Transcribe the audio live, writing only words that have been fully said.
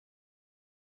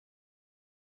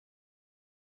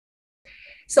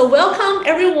So welcome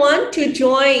everyone to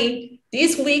join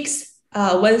this week's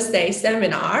Wednesday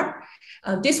seminar.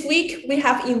 This week we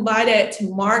have invited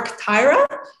Mark Tyra,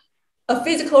 a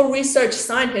physical research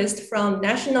scientist from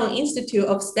National Institute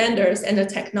of Standards and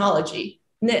Technology,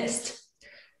 NIST.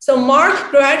 So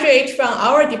Mark graduated from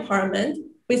our department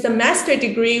with a master's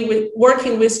degree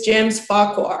working with James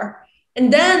Farquhar.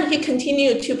 And then he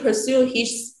continued to pursue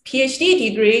his PhD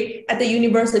degree at the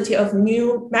University of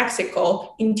New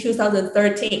Mexico in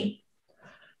 2013.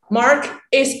 Mark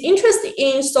is interested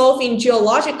in solving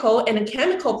geological and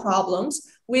chemical problems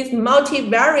with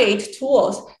multivariate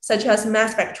tools such as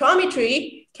mass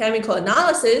spectrometry, chemical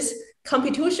analysis,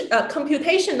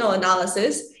 computational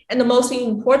analysis, and most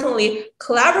importantly,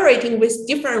 collaborating with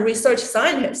different research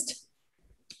scientists.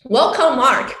 Welcome,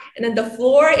 Mark, and then the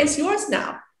floor is yours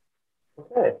now.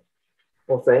 Okay,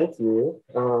 well, thank you.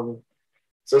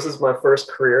 So this is my first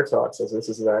career talk, so this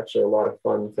is actually a lot of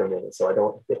fun for me. So I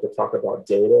don't get to talk about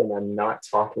data, and I'm not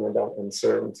talking about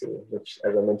uncertainty, which,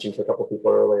 as I mentioned to a couple of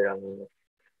people earlier, I mean,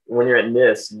 when you're at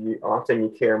NIST,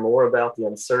 you care more about the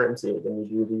uncertainty than you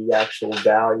do the actual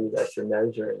value that you're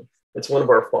measuring. It's one of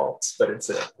our faults, but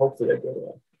it's hopefully a good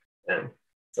one. And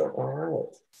so, all right,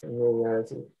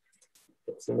 let's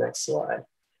get to the next slide.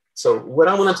 So what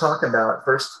I want to talk about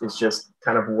first is just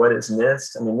kind of what is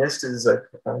NIST. I mean, NIST is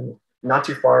not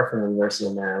too far from the University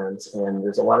of Maryland, and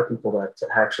there's a lot of people that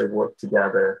actually work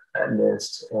together at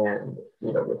NIST and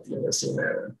with the University of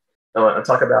Maryland. I'll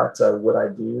talk about what I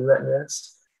do at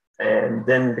NIST, and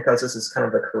then because this is kind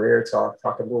of a career talk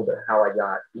a little bit how I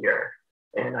got here.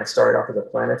 And I started off as a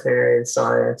planetary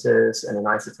scientist and an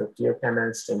isotope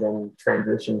geochemist, and then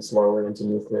transitioned slowly into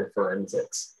nuclear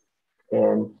forensics.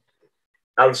 And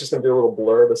I was just going to do a little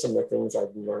blurb of some of the things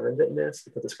I've learned at NIST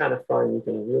because it's kind of fun. You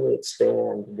can really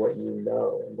expand what you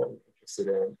know and what you're interested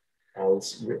in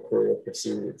as your career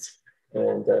proceeds.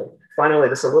 And finally,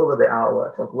 just a little bit of the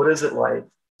outlook. Like, what is it like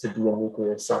to be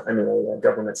a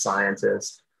government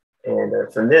scientist? And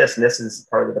for NIST is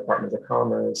part of the Department of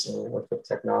Commerce and we work with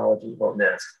technology. Well,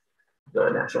 NIST, the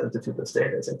National Institute of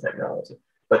Standards and Technology.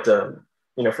 But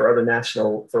for other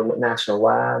national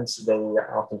labs, they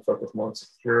often focus more on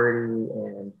security.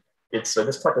 And so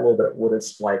just talk a little bit what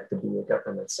it's like to be a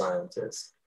government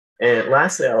scientist. And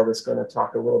lastly, I was going to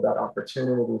talk a little about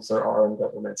opportunities there are in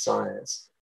government science.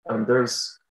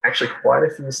 There's actually quite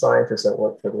a few scientists that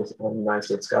work for the United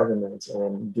States government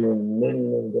and doing many,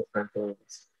 many different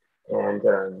things.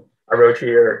 And I wrote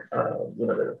here,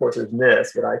 of course, there's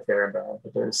NIST, what I care about,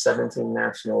 but there's 17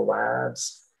 national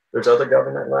labs. There's other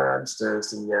government labs.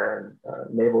 There's the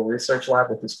Naval Research Lab,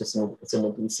 which is just it's in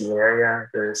the DC area.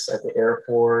 There's at the Air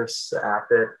Force, the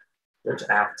AFIT, there's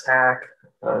AFTAC,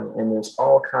 and there's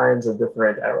all kinds of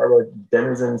different,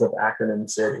 denizens of acronym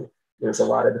city. There's a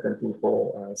lot of different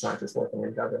people, scientists working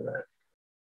in government.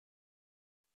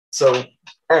 So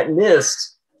at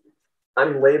NIST,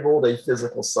 I'm labeled a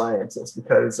physical scientist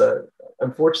because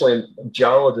unfortunately,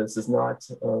 geologist is not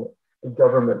a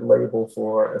government label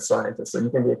for a scientist. So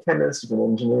you can be a chemist, you can be an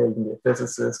engineer, you can be a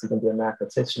physicist, you can be a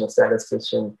mathematician, a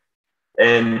statistician,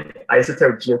 and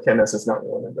isotope geochemist is not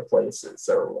one of the places.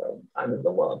 So I'm in the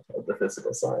lump of the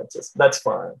physical scientist. That's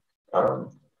fine.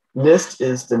 NIST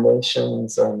is the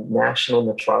nation's National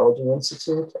Metrology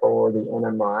Institute, or the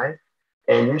NMI.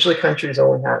 And usually countries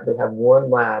they have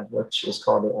one lab, which is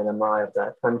called the NMI of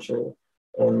that country.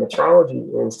 And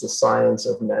metrology is the science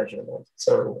of measurement.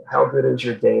 So how good is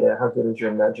your data? How good is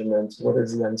your measurement? What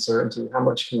is the uncertainty? How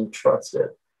much can you trust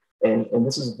it? And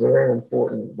this is very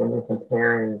important when you're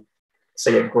comparing,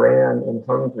 say, a gram in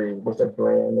Hungary with a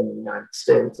gram in the United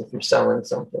States, if you're selling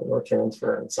something or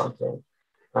transferring something.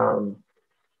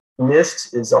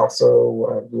 NIST is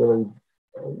also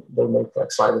they make like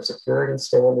cybersecurity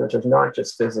standards. There's not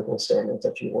just physical standards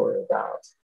that you worry about.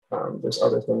 There's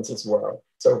other things as well.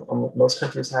 So most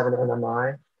countries have an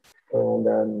NMI,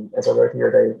 and as I wrote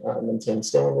here, they maintain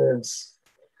standards,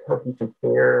 help you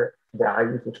compare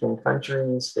values between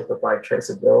countries. They provide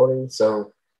traceability,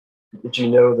 so that you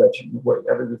know that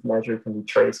whatever you've measured can be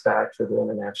traced back to the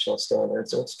international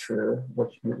standards, so it's true,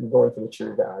 which you're going for the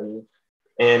true value.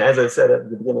 And as I said at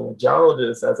the beginning,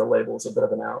 geologist as a label is a bit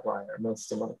of an outlier.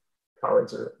 Most of my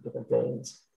colleagues are different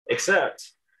things,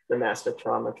 except the mass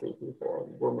spectrometry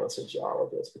people. We're mostly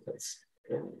geologists because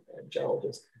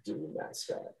geologists do mass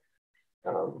spec.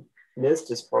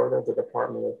 NIST is part of the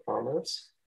Department of Commerce.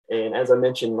 And as I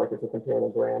mentioned, like if you're comparing a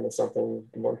gram of something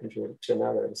from one country to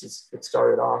another, it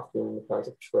started off being because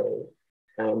of trade.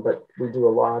 But we do a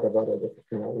lot of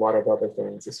other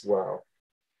things as well.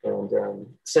 And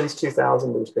since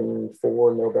 2000, there's been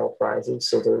 4 Nobel Prizes.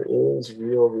 So there is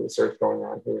real research going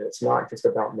on here. It's not just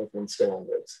about making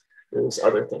standards. There's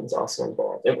other things also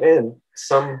involved. And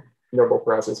some Nobel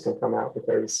Prizes can come out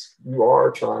because you are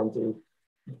trying to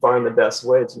find the best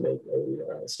way to make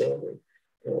a standard.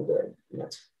 And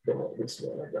that's been at least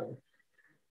one of them.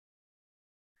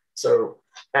 So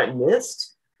at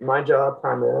NIST, my job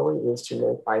primarily is to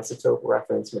make isotope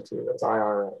reference materials,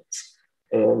 IRMs.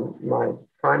 And my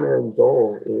primary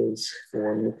goal is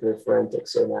for nuclear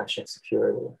forensics, so national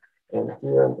security. And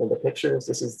here in the pictures,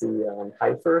 this is the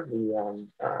HIFER, the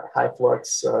high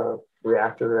flux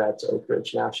reactor at Oak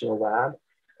Ridge National Lab.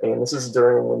 And this is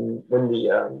during when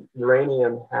the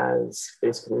uranium has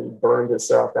basically burned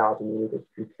itself out and you need to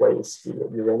replace the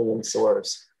uranium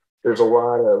source. There's a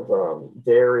lot of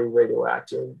very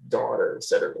radioactive daughters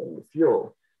that are in the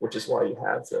fuel, which is why you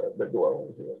have the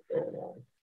glowing here going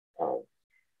on.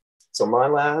 So my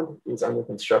lab is under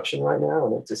construction right now,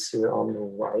 and it's just here on the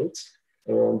right.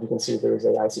 And you can see there's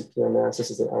a ICP-MS.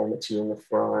 This is an element 2 in the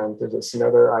front. There's this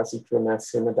another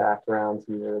ICP-MS in the background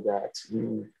here that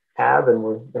we have, and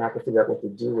we're gonna have to figure out what to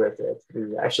do with it.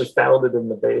 We actually found it in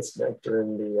the basement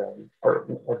during the,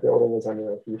 our building is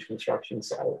under a huge construction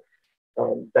site.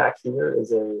 Back here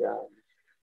is a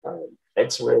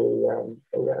X-ray,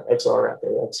 XRF,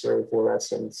 a X-ray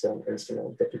fluorescence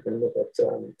instrument that you can look at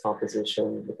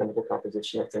composition, the chemical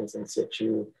composition of things in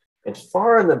situ. And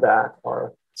far in the back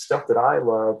are stuff that I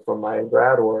love from my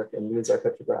grad work, and these are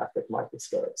petrographic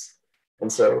microscopes.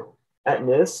 And so at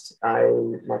NIST,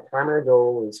 my primary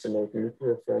goal is to make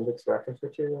nuclear forensics reference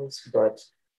materials, but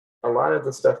a lot of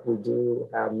the stuff we do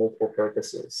have multiple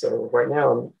purposes. So right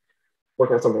now I'm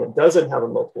working on something that doesn't have a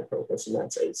multiple purpose, and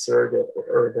that's a surrogate or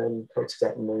urban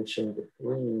post-detonation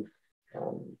debris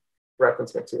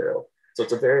reference material. So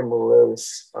it's a very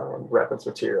morose reference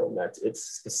material, and that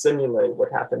it's to simulate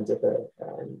what happens if a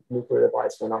nuclear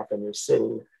device went off in your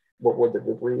city. What would the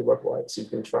debris look like? So you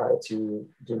can try to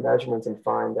do measurements and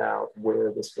find out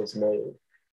where this was made,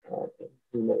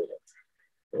 who made it.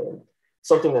 And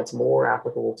something that's more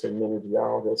applicable to many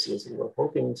geologists is we're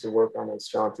hoping to work on a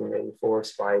strontium-84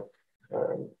 spike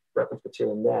reference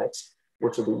material next,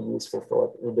 which will be useful for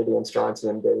like rubidium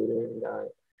strontium dating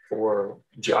for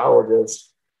geologists,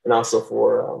 and also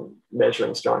for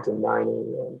measuring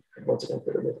strontium-90, and once again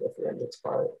for the nuclear forensics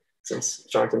part, since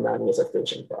strontium-90 is a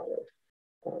fission product.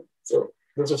 So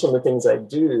those are some of the things I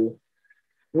do.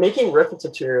 Making reference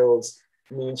materials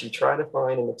means you try to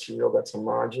find a material that's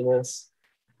homogeneous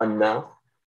enough,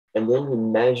 and then you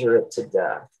measure it to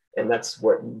death. And that's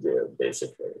what you do,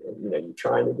 basically. You're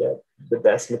trying to get the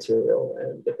best material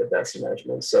and get the best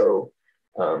measurement. So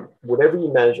whatever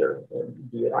you measure,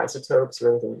 be it isotopes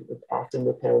or anything, it often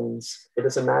depends. It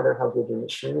doesn't matter how good your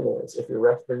machine is. If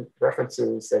your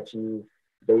references that you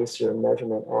base your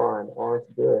measurement on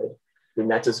aren't good, then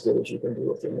that's as good as you can do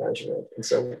with your measurement. And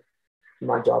so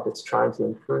my job is trying to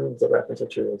improve the reference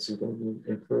material so you can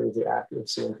improve the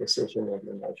accuracy and precision of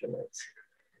your measurements.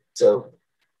 So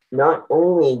not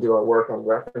only do I work on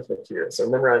reference materials, so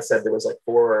remember I said there was like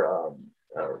 4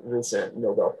 recent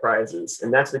Nobel Prizes,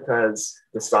 and that's because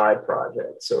the side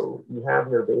project. So you have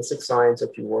your basic science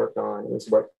that you work on, is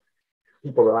what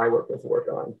people that I work with work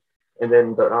on. And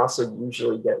then, but also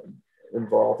usually get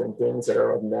involved in things that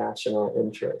are of national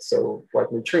interest. So like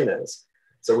neutrinos.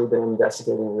 So we've been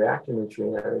investigating reactor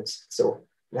neutrinos. So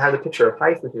I have a picture of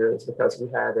HIFER here is because we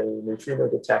had a neutrino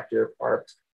detector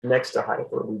parked next to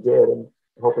HIFER. We did, and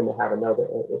hoping to have another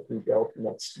if we built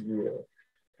next year.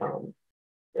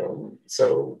 And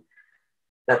so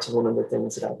that's one of the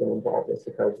things that I've been involved with,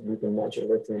 because we can measure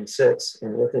lithium-6,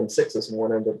 and lithium-6 is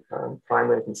one of the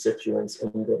primary constituents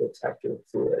in the detector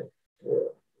fluid,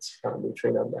 this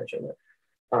neutrino measurement.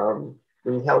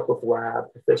 We help with lab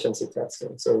efficiency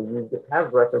testing. So you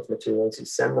have reference materials, you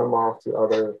send them off to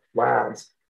other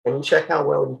labs, and you check how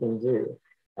well you can do.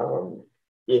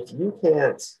 If you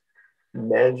can't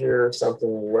measure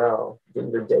something well,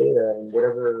 then your data and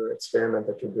whatever experiment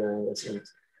that you're doing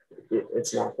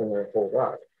it's not going to hold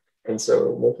up. And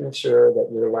so making sure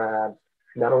that your lab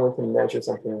not only can measure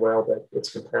something well, but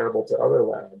it's comparable to other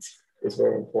labs is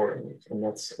very important. And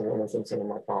that's one of the things some of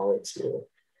my colleagues do.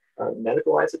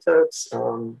 Medical isotopes,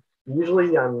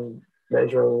 usually I'm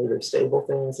measuring either stable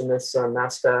things in this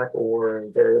mass spec or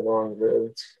very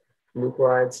long-lived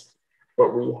nuclides.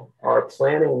 But we are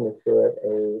planning to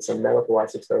put some medical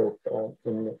isotope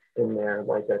in there,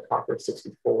 like a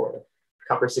copper-64.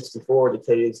 Copper-64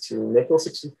 decays to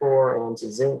nickel-64 and to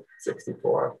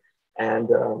zinc-64. And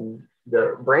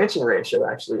the branching ratio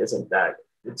actually isn't that,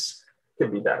 it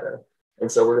could be better.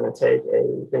 And so we're going to take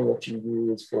a thing that you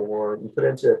use for, you put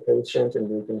into a patient and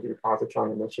you can do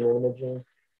positron emission imaging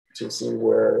to see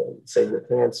where, say, your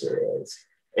cancer is.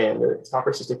 And the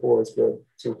copper 64 is good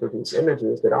to produce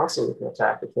images, but also it can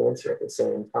attack the cancer at the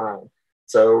same time.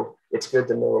 So it's good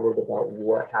to know a little bit about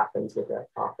what happens with that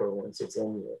copper once it's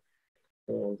in you.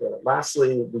 And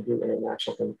lastly, we do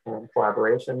international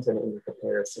collaborations and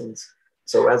intercomparisons.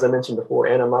 So as I mentioned before,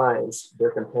 NMIs,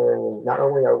 they're comparing, not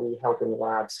only are we helping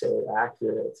labs stay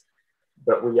accurate,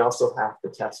 but we also have to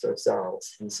test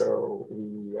ourselves. And so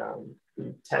we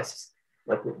test,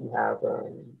 like we have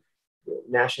the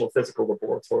National Physical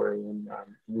Laboratory in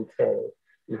UK,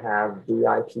 we have the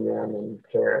IPM in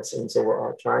Paris. And so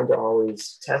we're trying to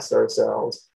always test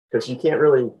ourselves, because you can't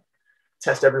really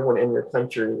test everyone in your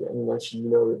country unless you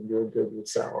know that you're good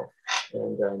yourself.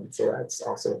 And so that's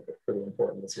also pretty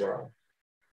important as well.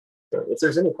 So if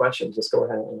there's any questions, just go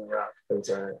ahead and interrupt, because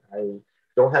I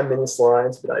don't have many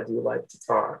slides, but I do like to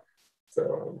talk.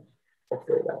 So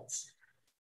hopefully that's,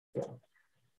 yeah.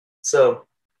 So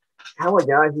how I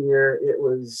got here, it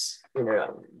was,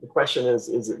 the question is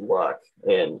it luck?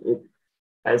 And it,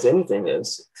 as anything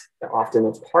is, often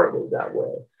it's partly that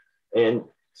way. And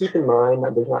keep in mind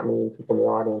that there's not many people in the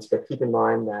audience, but keep in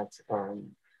mind that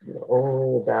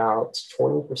only about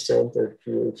 20% of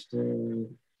PhD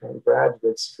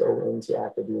graduates go into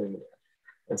academia.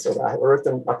 And so I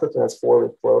put them as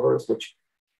four-leaf clovers, which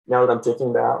now that I'm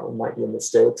thinking about it might be a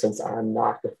mistake, since I'm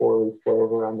not the four-leaf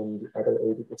clover. I'm in the other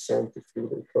 80% of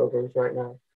three-leaf clovers right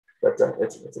now. But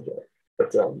it's a joke.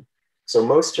 But so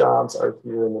most jobs are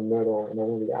here in the middle, and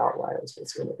only the outliers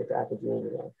is going to get to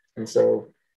academia. And so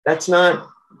that's not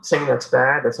saying that's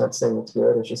bad. That's not saying it's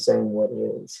good. It's just saying what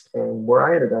it is. And where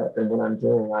I ended up and what I'm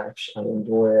doing, I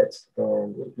enjoy it.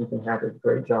 And you can have a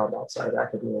great job outside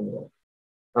academia.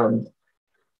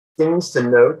 Things to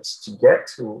note to get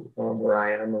to where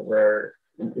I am, where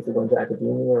if you're going to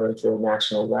academia or to a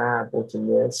national lab or to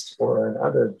NIST or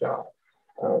another job,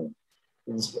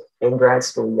 in grad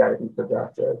school, you got to be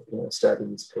productive,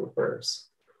 studies, papers.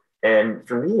 And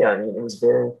for me, it was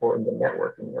very important to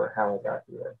networking, or how I got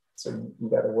here. So you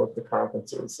got to work the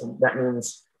conferences. And that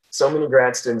means so many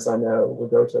grad students I know will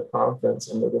go to a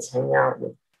conference and they just hang out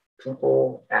with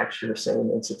people at your same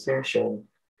institution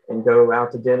and go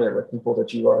out to dinner with people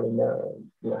that you already know,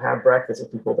 have breakfast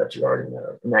with people that you already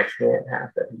know. And that can't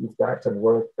happen. You've got to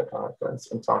work the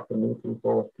conference and talk to new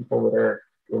people, people that are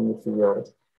in the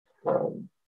field.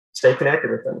 Stay connected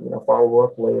with them, follow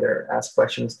up later, ask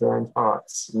questions during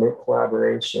talks, make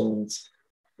collaborations,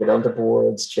 get onto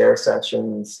boards, chair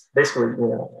sessions. Basically,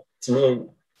 to me,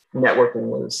 networking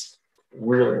was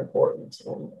really important,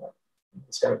 and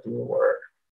just got to do the work.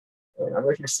 And I don't know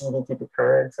if your CV keep it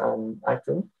current. I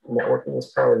think networking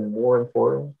is probably more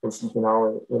important, because you can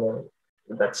always,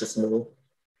 that's just me.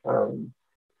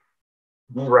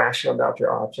 Be rational about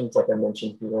your options. Like I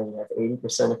mentioned here, you have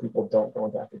 80% of people don't go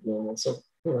into academia. So,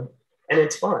 and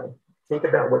it's fine. Think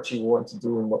about what you want to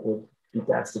do and what would be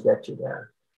best to get you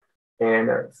there. And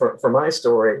for my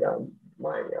story,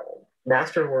 my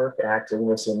master work at the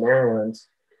University of Maryland,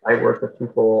 I worked with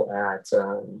people at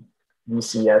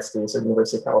UCSD, so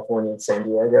University of California in San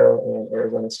Diego, and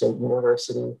Arizona State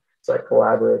University. So I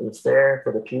collaborated there.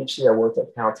 For the PhD, I worked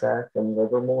at Caltech and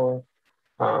Livermore.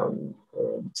 And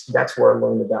that's where I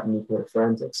learned about nuclear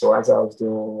forensics. So as I was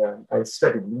doing, I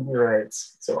studied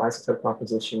meteorites, so isotope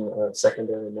composition of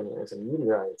secondary minerals and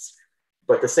meteorites.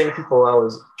 But the same people I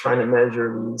was trying to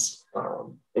measure these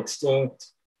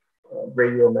extinct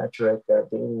radiometric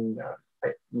dating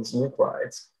these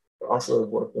nuclides also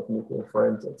work with nuclear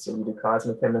forensics. So you do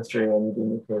cosmochemistry and you do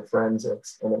nuclear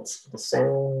forensics, and it's the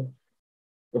same.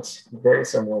 It's very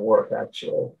similar work,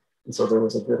 actually. And so there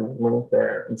was a good link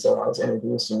there. And so I was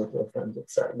introduced to nuclear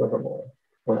forensics at Livermore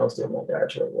when I was doing my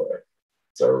graduate work.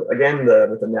 So again,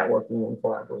 with the networking and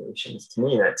collaborations, to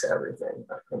me, that's everything.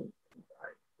 I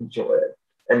enjoy it.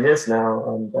 And this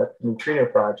now, that neutrino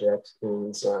project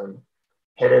is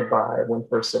headed by one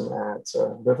person at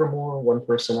Livermore, one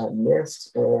person at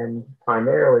NIST, and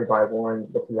primarily by one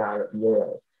looking out at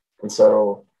Yale. And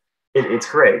so it's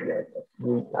great.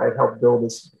 I helped build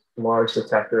this large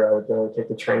detector. I would go take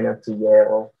the train up to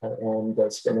Yale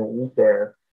and spend a week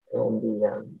there. And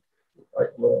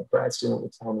the grad student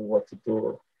would tell me what to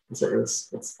do. So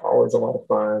it's always a lot of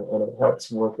fun, and it helps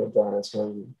work with Dennis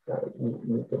when you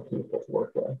meet good people to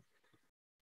work with.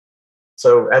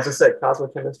 So as I said,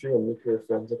 cosmochemistry and nuclear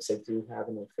forensics, they do have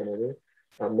an affinity.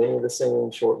 Many of the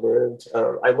same short-lived.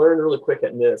 I learned really quick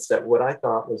at NIST that what I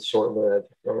thought was short-lived,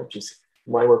 which is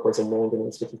my work was in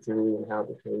manganese 53 and how it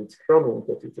degrades chromium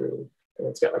 53. And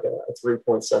it's got like a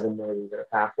 3.7 milliliter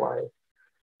half-life.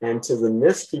 And to the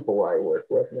NIST people I work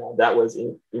with now, that was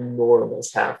an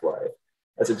enormous half-life.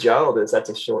 As a geologist, that's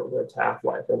a short-lived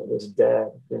half-life, and it was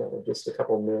dead, just a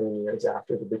couple million years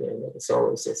after the beginning of the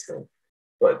solar system.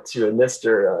 But to a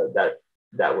NISTer,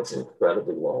 that was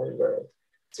incredibly long-lived.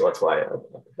 So that's why I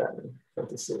put that in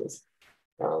parentheses.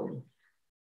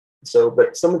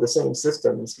 But some of the same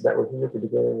systems that were here at the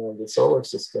beginning of the solar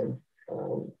system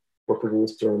were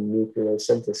produced during nuclear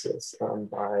synthesis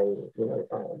by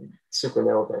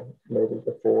supernova, maybe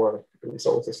before the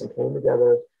solar system came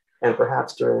together, and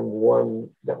perhaps during one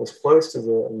that was close to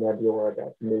the nebula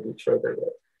that maybe triggered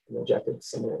it and injected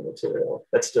some more material.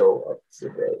 That's still up to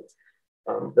debate.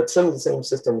 But some of the same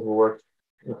systems work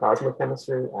in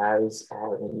cosmochemistry as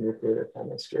are in nuclear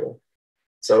chemistry.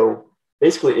 So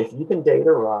basically, if you can date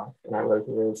a rock, and I wrote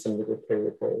here some of the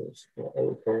period waves,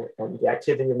 the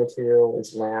activity of material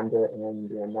is lambda and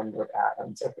the number of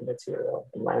atoms of the material.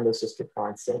 And lambda is just a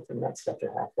constant, and that's got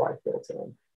your half-life built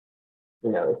in.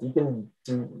 If you can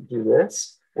do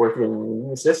this, or if you can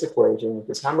use this equation, which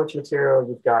is how much material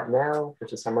you've got now,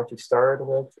 which is how much you started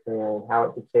with, and how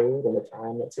it decayed and the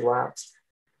time that's elapsed,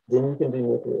 then you can do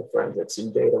nuclear forensics. So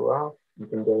you date a rock, you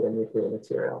can date a nuclear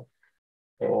material.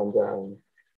 And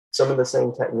some of the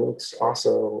same techniques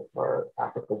also are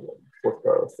applicable with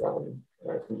both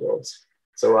fields.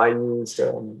 So I used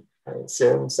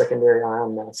SIM, secondary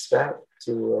ion mass spec,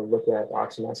 to look at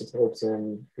oxygen isotopes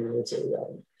in periods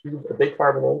a big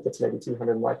carbonate that's maybe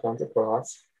 200 microns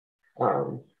across.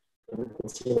 You can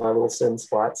see my little SIM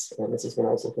spots, and this is when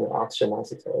I was looking at oxygen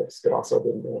isotopes, but also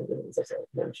the manganese, as I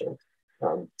mentioned.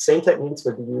 Same techniques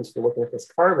would be used for looking at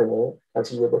this carbonate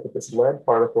as you would look at this lead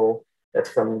particle that's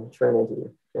from Trinity,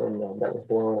 and that was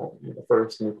blown up in the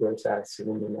first nuclear test in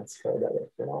New Mexico that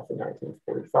went off in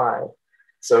 1945.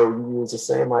 So you use the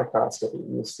same microscopy,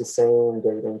 you use the same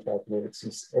dating techniques.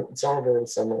 It's all very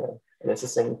similar, and it's the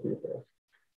same people.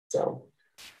 So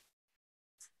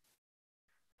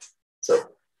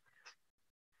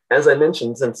as I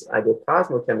mentioned, since I did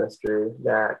cosmochemistry,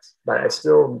 but I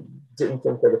still didn't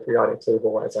think of the periodic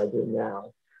table as I do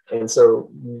now. And so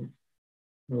you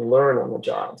learn on the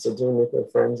job. So doing nuclear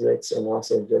forensics and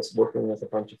also just working with a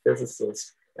bunch of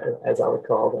physicists, as I would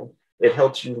call them, it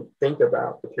helps you think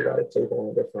about the periodic table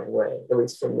in a different way, at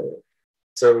least for me.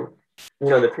 So,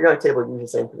 the periodic table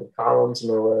uses the same for the columns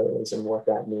and the rows and what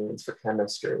that means for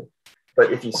chemistry.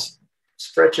 But if you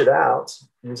stretch it out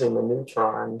using the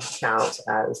neutron count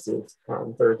as the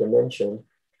third dimension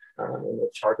in the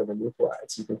chart of the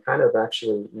nuclides, you can kind of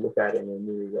actually look at it in a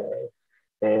new way.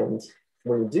 And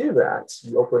when you do that,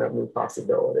 you open up new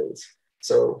possibilities.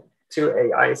 So to a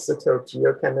isotope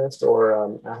geochemist, or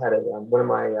I had one of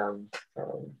my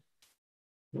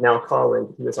now colleague,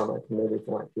 he was on my committee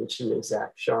for my PhD,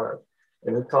 Zach Sharp,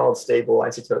 and he called stable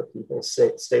isotope people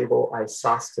stable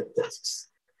isotopists,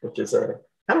 which is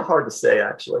kind of hard to say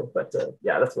actually, but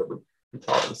yeah, that's what he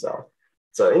called himself.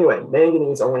 So anyway,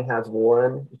 manganese only has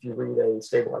one. If you read a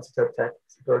stable isotope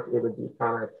textbook, it would be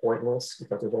kind of pointless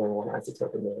because there's only one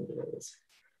isotope of manganese.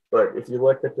 But if you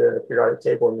look at the periodic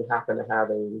table and you happen to have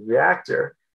a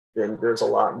reactor, then there's a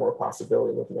lot more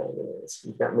possibility with manganese.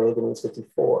 You've got manganese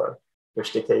 54,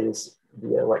 which decays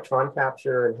via electron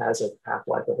capture and has a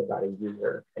half-life of about a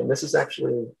year. And this is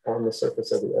actually on the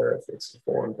surface of the Earth. It's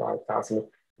formed by cosmic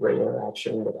ray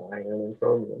interaction with iron and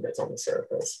chromium that's on the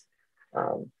surface.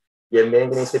 You have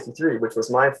manganese 53, which was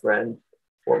my friend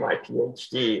for my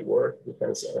PhD work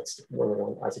because that's one of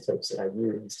the isotopes that I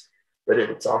used. But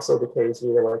it's also decays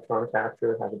via electron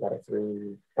capture, has about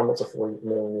almost a 4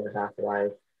 million year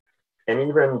half-life. And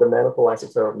even the medical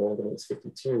isotope manganese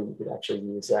 52, you could actually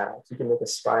use that. You can make a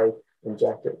spike,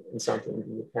 inject it in something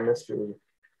via chemistry,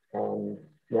 and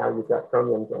now you've got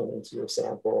chromium going into your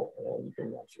sample, and you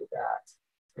can measure that.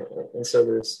 And so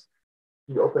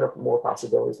you open up more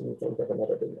possibilities when you think of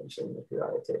another dimension in the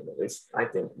periodic table. At least I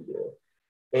think you do.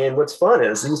 And what's fun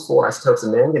is these 4 isotopes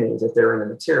of manganese, if they're in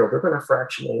the material, they're going to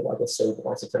fractionate like a stable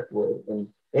isotope would in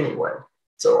any way.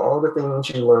 So all the things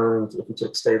you learned if you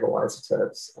took stable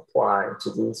isotopes apply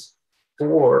to these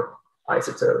 4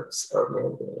 isotopes of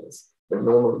manganese. But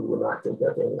normally you would not think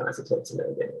of any isotopes of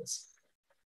manganese.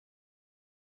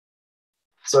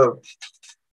 So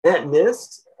at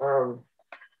NIST,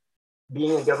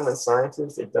 being a government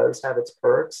scientist, it does have its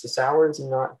perks. The salary is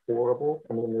not horrible.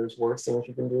 I mean, there's worse things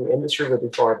you can do. Industry would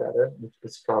be far better, which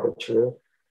is probably true.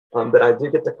 But I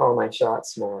do get to call my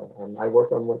shots more. I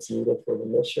work on what's needed for the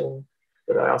mission,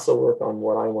 but I also work on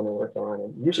what I want to work on.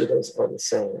 And usually those are the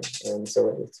same. And so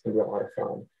it's going to be a lot of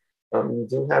fun. You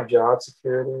do have job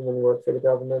security when you work for the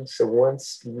government. So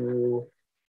once you,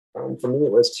 for me,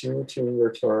 it was 2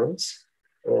 2-year terms.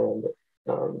 And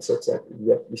So it's like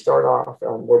you start off,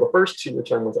 well, the first 2-year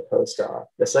term was a postdoc.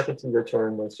 The second 2-year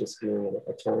term was just being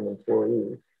a term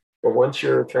employee. But once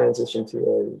you're transitioned to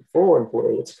a full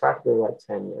employee, it's practically like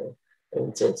tenure.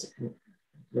 And so it's,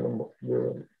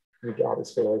 your job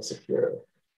is fairly secure.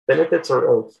 Benefits are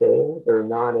okay. They're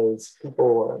not as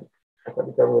people, I thought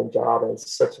the government job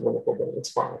has such wonderful benefits.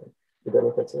 It's fine. The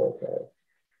benefits are okay.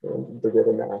 And they're good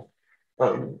enough.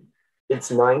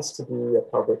 It's nice to be a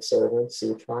public servant. So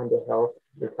you're trying to help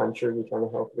your country. You're trying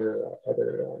to help your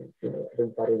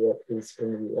everybody that is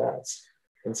in the U.S.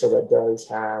 And so that does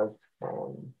have,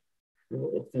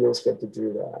 it feels good to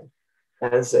do that.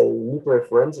 As a nuclear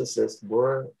forensicist,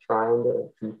 we're trying to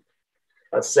keep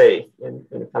us safe in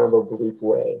a kind of oblique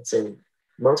way. So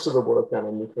most of the work done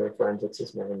in nuclear forensics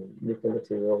is when nuclear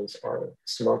materials are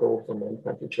smuggled from one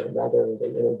country to another. They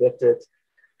interdict it,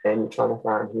 and you're trying to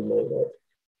find who made it.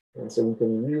 And so you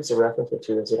can use the reference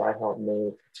materials that I helped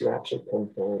make to actually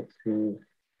pinpoint who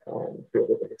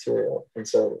created the material. And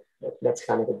so that's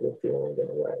kind of a good feeling in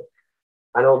a way.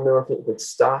 I don't know if it would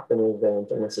stop an event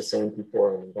unless the same people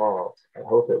are involved. I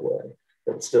hope it would,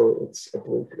 but it's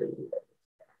obliquely.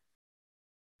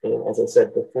 And as I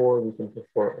said before, you can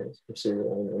pursue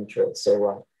your own interests. So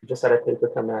I just had a paper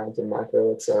come out in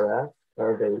microXRF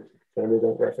of a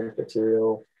candidate reference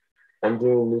material. I'm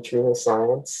doing neutrino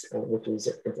science, which has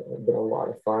been a lot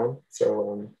of fun.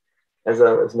 So as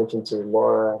I was mentioned to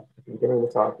Laura at the beginning of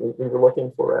the talk, we were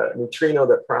looking for a neutrino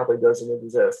that probably doesn't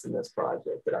exist in this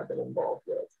project that I've been involved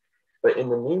with. But in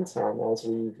the meantime, as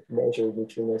we've measured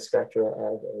neutrino spectra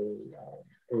of a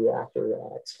reactor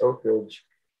at Oak Ridge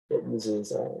that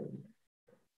uses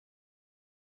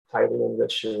highly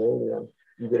enriched uranium,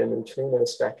 you get a neutrino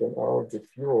spectrum of the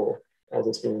fuel as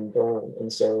it's being burned.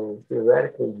 And so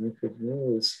theoretically, you could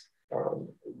use a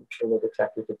neutrino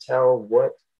detector to tell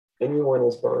what anyone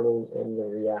is burning in the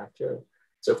reactor.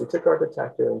 So if we took our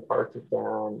detector and parked it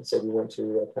down, say we went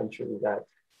to a country that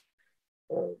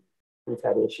we've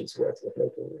had issues with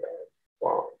making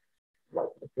bomb, like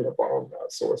bomb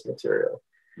source material,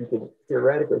 you could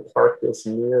theoretically park this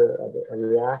near a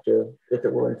reactor if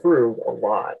it will improve a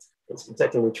lot. Because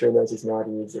detecting neutrinos is not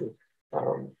easy.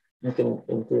 You can,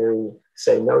 in theory,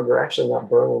 say, no, you're actually not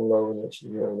burning low enriched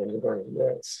uranium, you're burning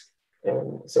this.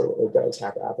 And so it does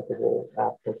have applicable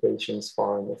applications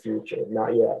far in the future.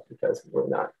 Not yet, because we're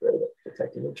not great at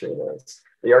detecting neutrinos.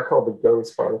 They are called the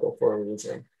ghost particle for a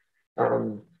reason.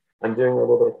 I'm doing a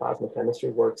little bit of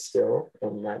cosmochemistry work still,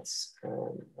 and that's a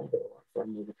bit of a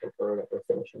fun movie paper that we're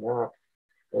finishing up.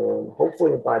 And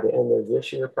hopefully by the end of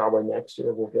this year, probably next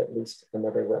year, we'll get at least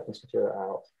another reference material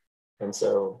out. And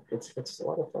so it's a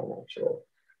lot of fun, actually.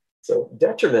 So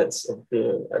detriments of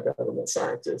being a government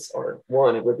scientist are,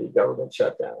 one, it would be government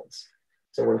shutdowns.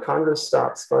 So when Congress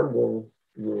stops funding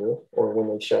you, or when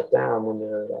they shut down, when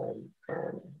they're,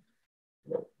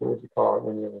 what would you call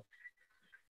it,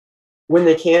 when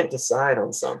they can't decide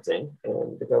on something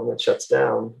and the government shuts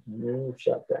down, you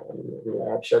shut down. Your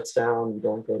lab shuts down, you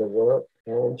don't go to work,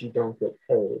 and you don't get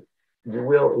paid. You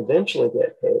will eventually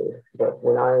get paid, but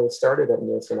when I started at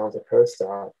NIST and I was a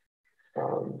postdoc,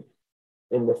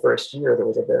 in the first year, there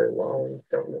was a very long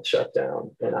government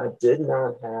shutdown, and I did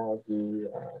not have the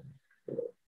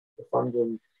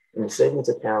funding in the savings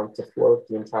account to float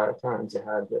the entire time. So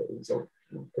it was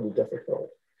pretty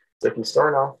difficult. So if you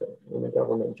start off in a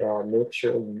government job, make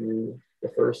sure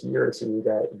the first year or two,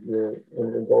 that one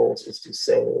of your goals is to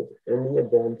save in the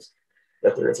event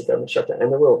that there is a government shutdown,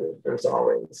 and there will be.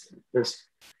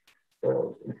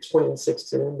 In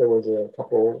 2016, there was a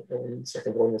couple, and the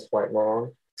second one was quite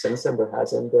long. Since then, there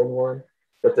hasn't been one,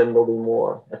 but then there'll be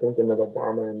more. I think in the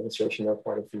Obama administration, there are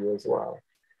quite a few as well.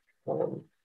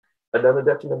 Another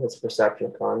detriment is perception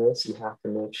of Congress. You have to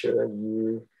make sure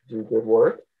you do good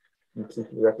work, you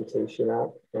keep your reputation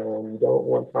up, and you don't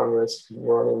want Congress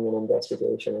running an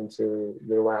investigation into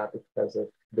your lab because of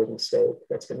the mistake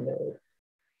that's been made.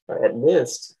 At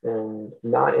NIST, and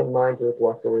not in my group,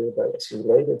 luckily, but it's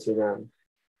related to them,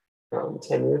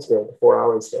 10 years ago, before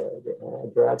I was there, a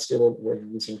grad student was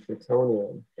using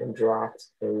plutonium and dropped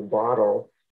a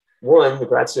bottle. One, the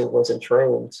grad student wasn't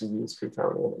trained to use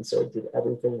plutonium, and so it did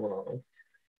everything wrong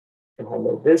and had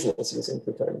no business using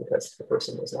plutonium because the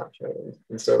person was not trained.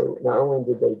 And so not only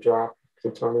did they drop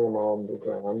plutonium on the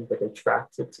ground, but they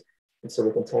tracked it. And so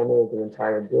they contaminated the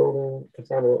entire building,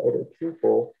 contaminated other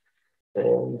people,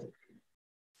 and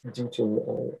due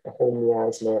to a whole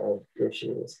miasma of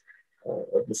issues,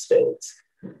 of mistakes.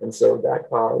 And so that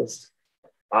caused,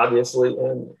 obviously,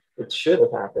 and it should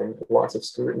have happened, lots of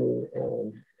scrutiny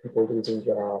and people losing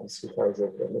jobs because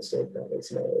of the mistake that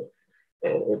was made.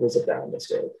 And it was a bad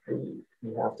mistake.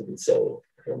 You have to be safe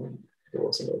in the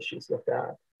tackle some issues with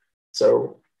that.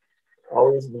 So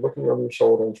always looking over your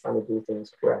shoulder and trying to do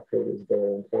things correctly is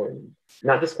very important.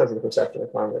 Not just because of the perception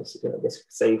of Congress, this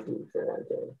safety for one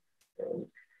thing,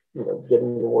 and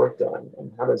getting your work done.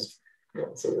 And how does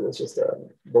so it was just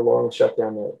the long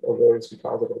shutdown that arose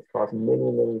because of it caused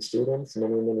many students,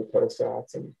 many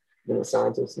postdocs, and many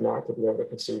scientists not to be able to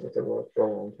proceed with their work for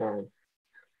a long time.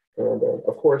 And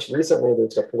of course, recently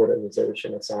there's a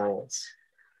politicization of science,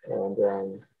 and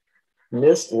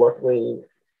NIST luckily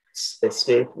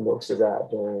escaped most of that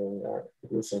during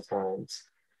recent times.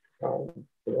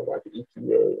 Like the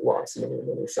EPA lost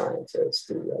many scientists.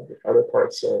 The other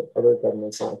parts of other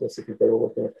government scientists, if they were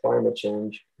looking at climate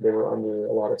change, they were under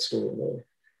a lot of scrutiny.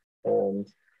 And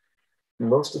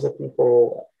most of the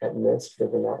people at NIST, they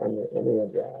were not under any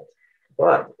of that.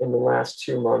 But in the last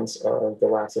 2 months of the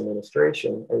last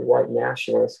administration, a white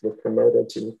nationalist was promoted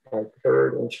to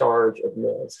third in charge of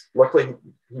NIST. Luckily,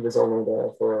 he was only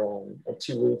there for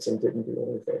 2 weeks and didn't do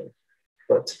anything.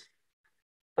 But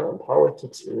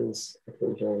politics is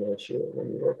occasionally an issue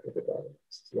when you work with the government.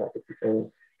 So you have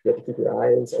to keep your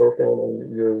eyes open,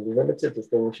 and you're limited to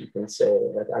things you can say.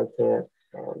 Like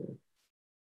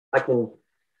I can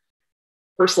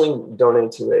personally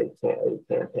donate to a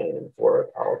campaign for a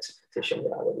politician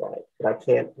that I would like, but I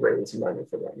can't raise money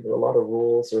for them. There are a lot of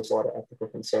rules, there's a lot of ethical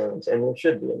concerns, and there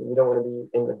should be. I mean, you don't want to be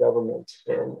in the government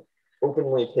and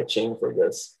openly pitching for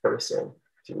this person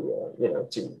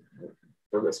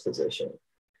for this position.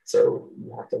 So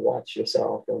you have to watch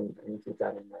yourself and keep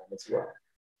that in mind as well.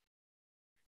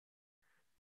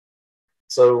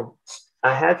 So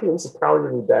I had to, this is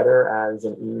probably better as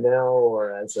an email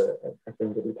or as a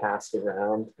thing to be passed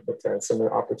around, but some of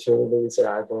the opportunities that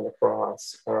I've run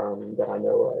across that I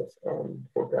know of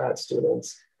for grad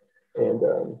students. And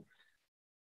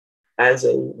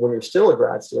when you're still a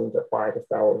grad student, apply to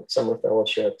summer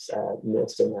fellowships at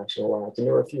NIST and national labs, and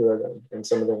there are a few of them, and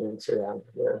some of the links are down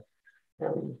here.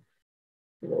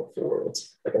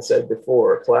 It's like I said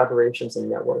before, collaborations and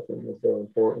networking is very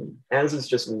important, as is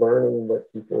just learning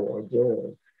what people are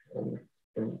doing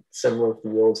in similar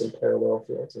fields and parallel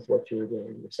fields is what you're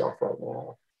doing yourself right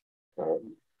now.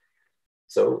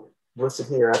 So listed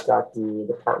here, I've got the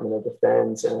Department of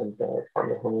Defense and the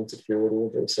Department of Homeland Security.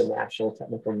 There's the National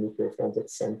Technical Nuclear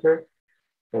Forensics Center.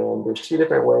 And there's 2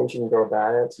 different ways you can go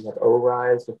about it. So you have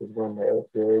ORISE, which is run by Oak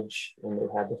Ridge, and they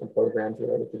have different programs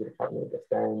related to the Department of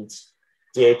Defense.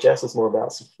 DHS is more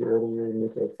about security,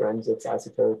 nuclear forensics,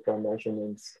 isotope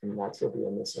measurements, and that's will be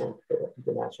in this one,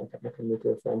 the National Technical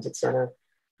Nuclear Forensics Center.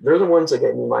 They're the ones that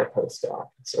gave me my postdoc.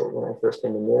 So when I first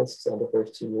came to NIST, the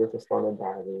first 2 years was funded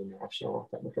by the National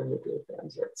Technical Nuclear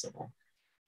Forensics Center.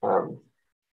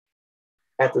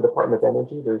 At the Department of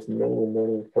Energy, there's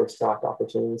many postdoc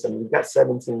opportunities. I mean, we've got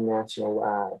 17 national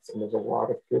labs, and there's a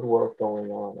lot of good work going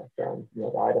on at them. The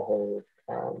Idaho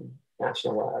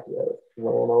National Lab,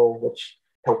 Lano, which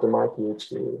helped in my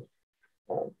PhD,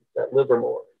 at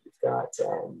Livermore. You've got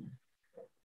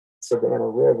Savannah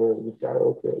River, you've got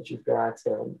Oak Ridge, you've got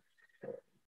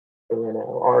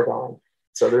Argonne.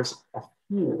 So there's a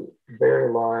few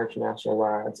very large national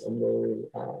labs, and they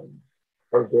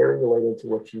are very related to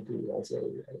what you do as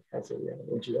in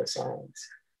geoscience.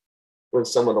 Where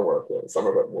some of the work is, some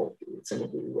of it won't be, some will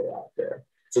be way out there.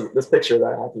 So this picture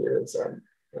that I have here is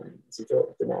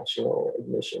the National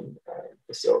Ignition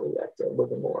Facility at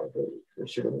Livermore. They're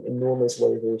shooting enormous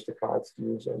lasers to cause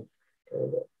fusion,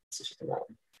 and it's just a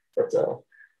mountain. But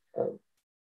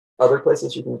other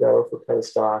places you can go for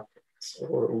postdoc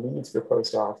or leads for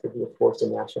postdocs would be, of course, the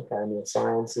National Academy of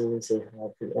Sciences. They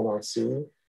have the NRC.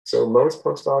 So most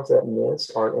postdocs at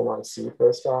NIST are NRC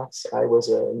postdocs. I was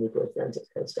a nuclear forensics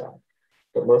postdoc,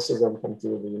 but most of them come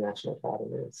through the National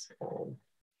Academy's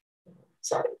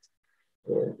site.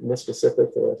 In NIST specific,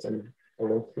 there's a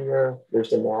link here. There's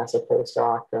the NASA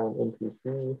postdoc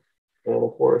NPP, and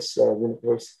of course, the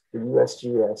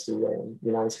USGS, the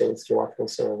United States Geological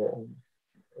Survey.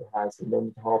 It has the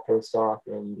Mendenhall postdoc,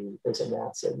 and there's a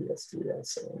NASA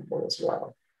USGS one as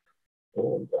well.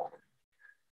 And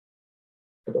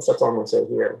I guess that's all I'm going to say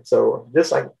here. So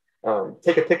this, I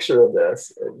take a picture of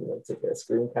this, take a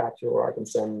screen capture, or I can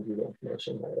send you the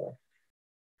information later.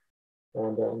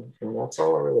 And that's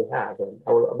all I really have. And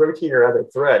I wrote to your other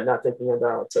thread, not thinking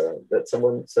about that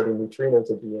someone studying neutrinos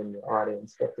would be in the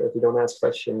audience. But if you don't ask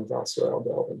questions, also I'll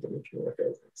delve into neutrino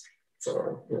physics.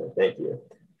 So thank you.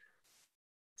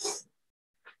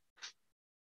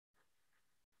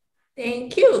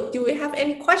 Thank you. Do we have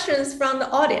any questions from the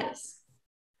audience?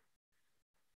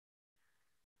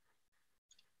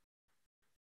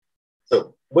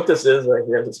 So what this is right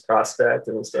here, this prospect,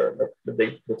 and it's the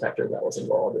big detector that was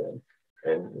involved in.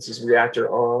 And this is reactor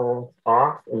on,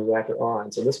 off, and reactor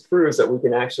on. So this proves that we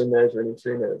can actually measure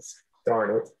neutrinos.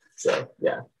 Darn it. So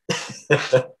yeah.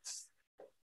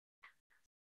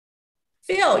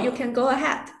 Phil, you can go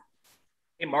ahead.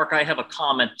 Hey, Mark, I have a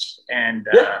comment and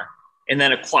Yeah. and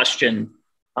then a question.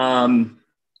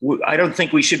 I don't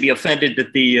think we should be offended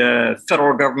that the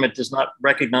federal government does not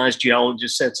recognize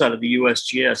geologists outside of the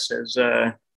USGS as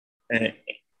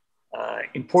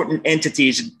important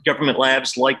entities, government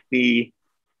labs like the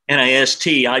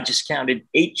NIST. I just counted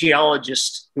 8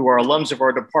 geologists who are alums of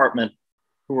our department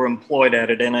who are employed at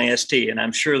NIST, and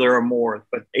I'm sure there are more,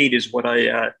 but 8 is what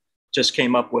I just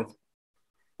came up with.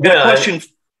 Yeah. Question.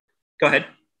 Go ahead.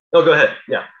 Oh, go ahead.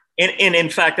 Yeah. And in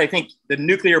fact, I think the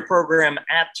nuclear program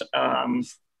at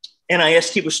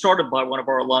NIST was started by one of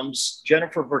our alums,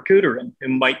 Jennifer Verkuterin, who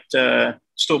might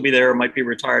still be there or might be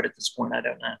retired at this point. I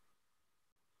don't know.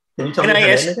 Can you tell me her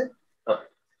name again?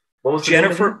 What was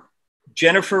Jennifer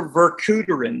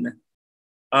Verkuterin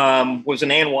was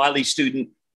an Ann Wiley student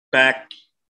back,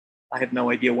 I have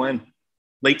no idea when,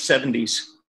 late 70s.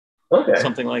 Okay.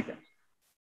 Something like that.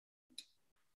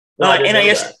 No,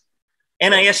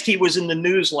 NIST was in the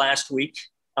news last week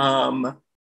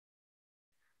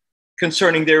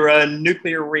concerning their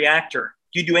nuclear reactor.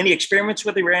 Do you do any experiments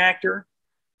with the reactor?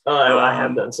 I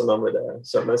have done some over there.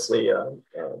 So mostly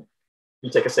you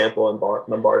take a sample and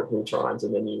bombard it with neutrons,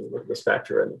 and then you look at the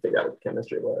spectra and figure out what the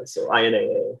chemistry was. So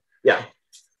INAA, yeah.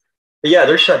 But yeah,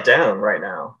 they're shut down right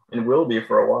now and will be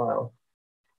for a while.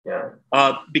 Yeah.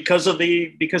 Because of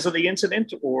the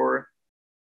incident, or?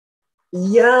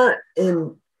 Yeah,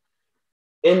 and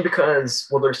because,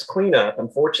 well, there's cleanup.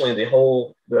 Unfortunately,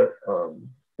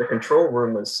 the control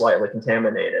room was slightly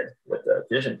contaminated with the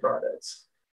fission products.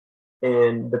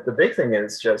 But the big thing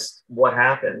is just what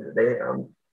happened.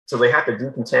 So they have to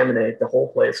decontaminate the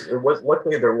whole place.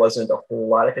 Luckily there wasn't a whole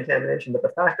lot of contamination, but the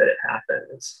fact that it happened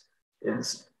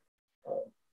is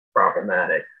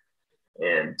problematic.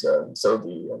 And so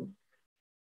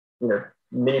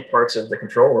many parts of the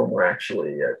control room were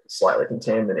actually slightly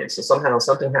contaminated. So somehow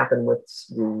something happened with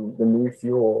the new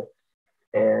fuel,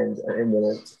 and then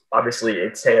it obviously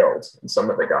exhaled, and some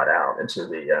of it got out into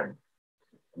the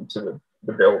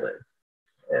building,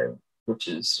 and which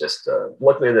is just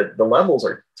luckily the levels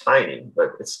are tiny,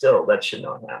 but it's still, that should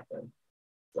not happen.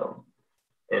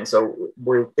 So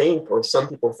we think, or some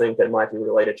people think, that it might be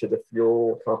related to the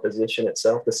fuel composition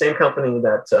itself. The same company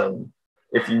that,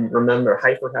 if you remember,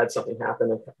 Hyper had something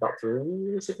happen about 2 or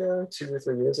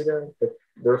 3 years ago, with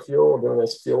their fuel, doing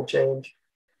this fuel change.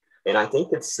 And I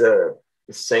think it's the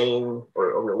same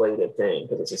or a related thing,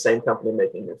 because it's the same company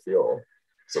making the fuel.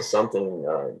 So something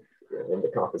in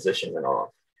the composition went off.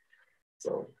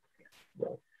 So,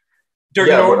 yeah.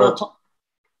 During normal time.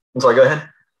 I'm sorry, go ahead.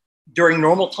 During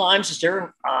normal times, is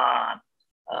there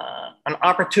an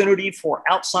opportunity for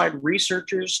outside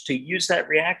researchers to use that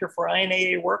reactor for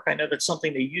INAA work? I know that's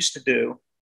something they used to do,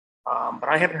 but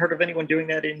I haven't heard of anyone doing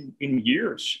that in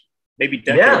years, maybe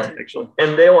decades, actually.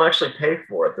 And they'll actually pay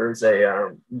for it. There's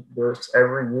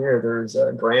every year there's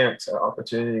grant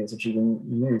opportunities that you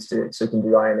can use so you can do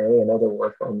INA and other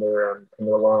work on their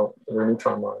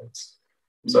neutron lines.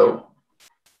 So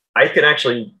I could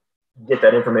actually get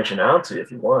that information out to you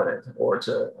if you wanted, or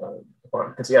to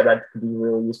because that could be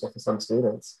really useful for some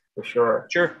students, for sure.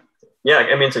 Sure. Yeah,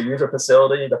 I mean, it's a user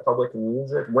facility. The public can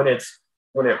use it when it's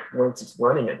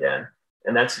running again,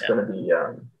 and that's going to be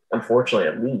unfortunately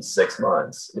at least 6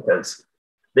 months, because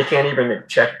they can't even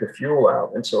check the fuel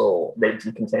out until they've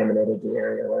decontaminated the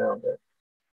area around it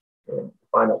and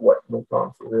find out what went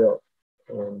wrong for real.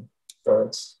 And so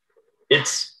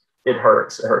it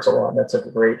hurts. It hurts a lot. That's a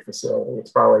great facility.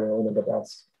 It's probably one of the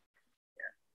best.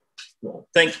 Yeah.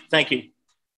 Thank you.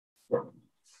 Yeah.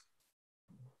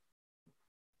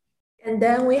 And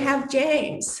then we have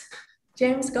James.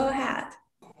 James, go ahead.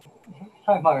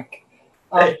 Hi, Mark.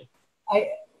 Hey.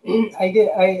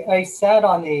 I sit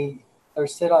on the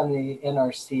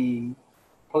NRC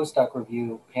postdoc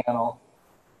review panel,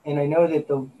 and I know that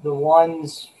the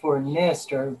ones for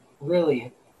NIST are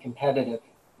really competitive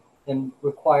and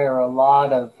require a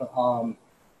lot of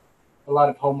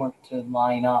homework to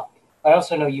line up. I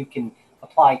also know you can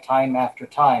apply time after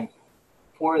time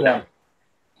for them.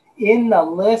 Yeah. In the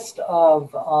list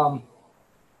of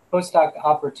postdoc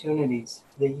opportunities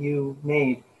that you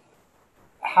made,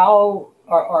 how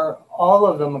are all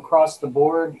of them across the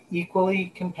board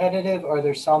equally competitive? Are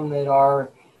there some that are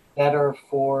better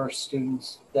for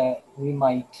students that we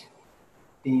might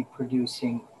be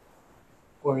producing,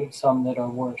 or some that are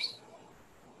worse?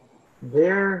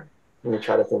 Let me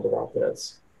try to think about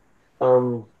this.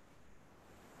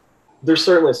 There's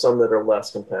certainly some that are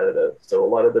less competitive. So a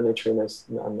lot of the neutrinos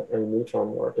and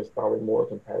neutron work is probably more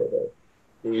competitive.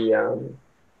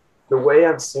 The way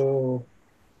I've seen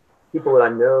people that I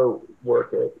know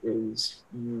work it is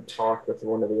you talk with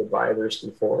one of the advisors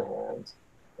beforehand,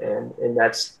 and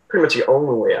that's pretty much the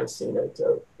only way I've seen it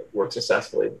work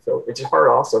successfully. So it's hard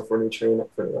also for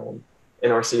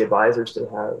NRC advisors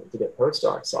to get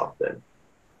postdocs often,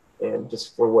 and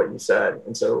just for what you said.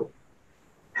 And so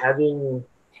having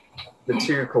the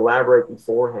two collaborate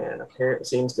beforehand apparently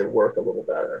seems to work a little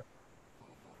better.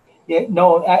 Yeah,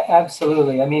 no,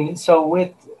 absolutely. I mean, so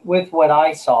with what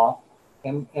I saw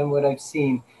and what I've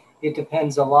seen, it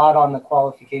depends a lot on the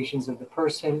qualifications of the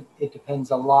person. It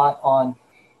depends a lot on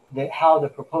how the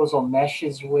proposal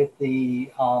meshes with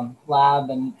the lab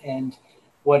and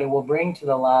what it will bring to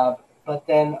the lab. But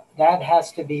then that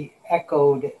has to be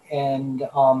echoed and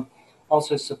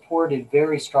also supported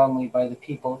very strongly by the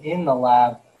people in the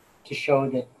lab to show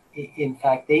that, in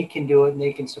fact, they can do it and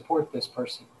they can support this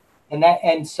person. And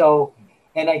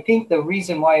I think the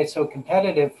reason why it's so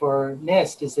competitive for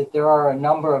NIST is that there are a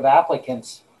number of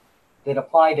applicants that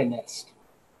apply to NIST.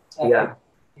 Yeah.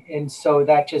 And so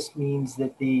that just means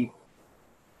that the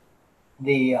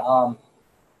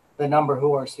number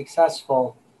who are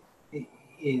successful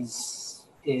is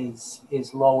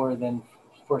lower than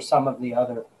for some of the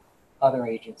other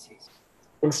agencies.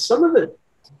 And some of it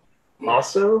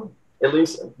also, at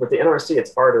least with the NRC,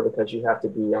 it's harder because you have to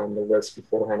be on the list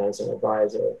beforehand as an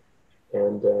advisor.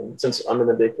 And since I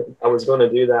was going to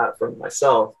do that for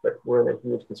myself, but we're in a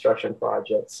huge construction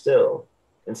project still.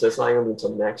 And so it's not going to be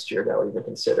until next year that I'll even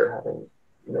consider having,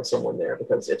 someone there,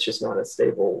 because it's just not a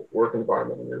stable work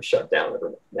environment and you're shut down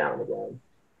every now and again.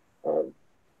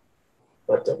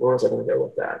 But where was I going to go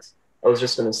with that? I was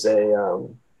just going to say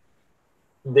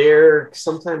there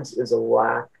sometimes is a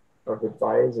lack of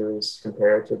advisors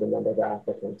compared to the number of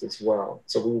applicants as well.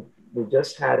 So we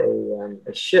just had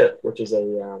a SHIP, which is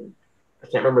I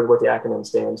can't remember what the acronym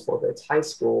stands for, but it's high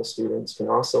school students can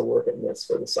also work at NIST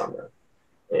for the summer.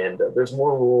 And there's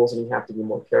more rules and you have to be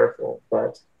more careful,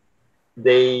 but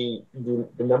the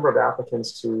number of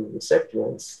applicants to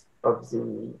recipients of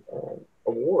the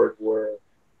award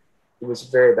it was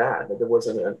very bad. There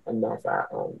wasn't enough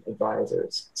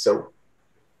advisors. So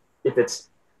if it's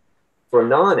for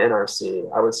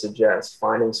non-NRC, I would suggest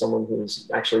finding someone who's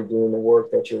actually doing the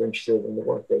work that you're interested in, the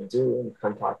work they do,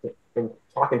 and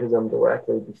talking to them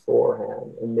directly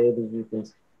beforehand. And maybe you can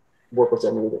work with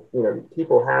them.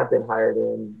 People have been hired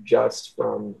in just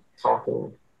from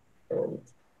talking, and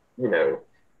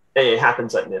and it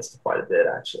happens at NIST quite a bit,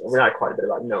 actually. We're not quite a bit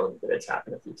about knowing, but it's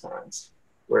happened a few times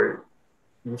where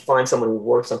you find someone who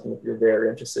works something that you're very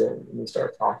interested in, and you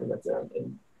start talking with them,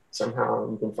 and somehow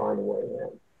you can find a way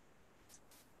in.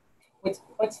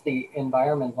 What's the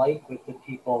environment like with the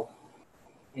people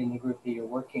in the group that you're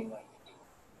working with?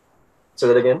 Say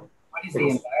that again?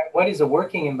 What is a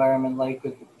working environment like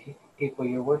with the people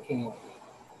you're working with?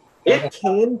 It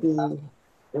can be.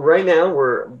 Right now,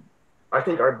 I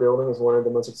think our building is one of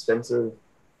the most expensive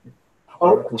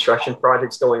construction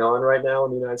projects going on right now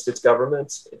in the United States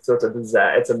government. So it's a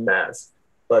disaster. It's a mess.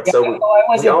 But yeah, so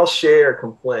we all share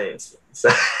complaints. So,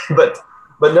 but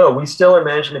no, we still are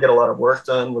managing to get a lot of work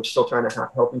done. We're still trying to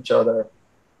help each other.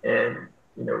 And,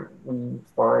 we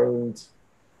find,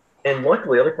 and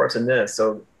luckily other parts of NIST,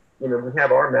 so, we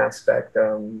have our mass spec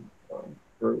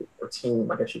group or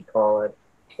team, I guess you'd call it.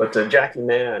 But Jackie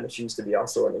Mann, she used to be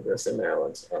also in NIST in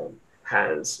Maryland,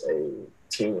 has a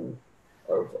team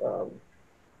of,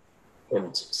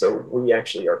 and so we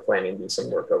actually are planning to do some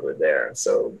work over there.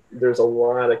 So there's a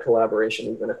lot of collaboration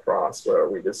even across where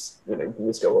we just, you can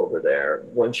just go over there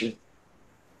once they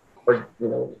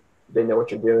know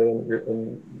what you're doing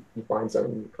and you find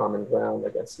some common ground,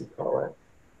 I guess you'd call it.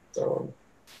 So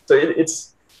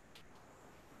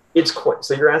it's quite,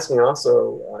 so you're asking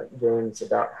also, James,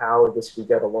 about how we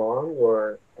get along,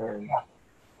 or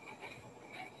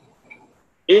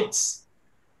it's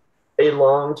a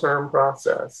long-term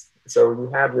process. So you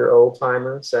have your old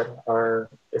timers that are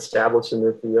established in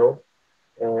their field.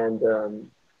 And,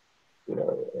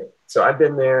 so I've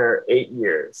been there 8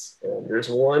 years. And there's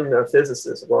one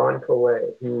physicist, Ron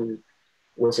Collet, who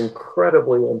was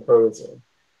incredibly imposing.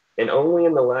 And only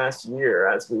in the last year,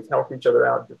 as we've helped each other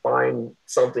out to find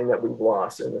something that we've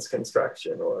lost in this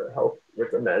construction or help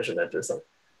with a measurement or something,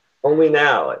 only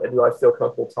now do I feel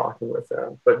comfortable talking with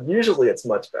them. But usually it's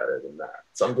much better than that.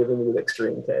 So I'm giving you the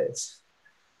extreme case.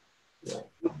 Yeah.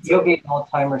 You'll be an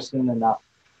old-timer soon enough.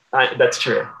 That's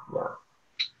true. Yeah.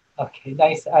 Okay,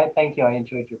 nice. Thank you. I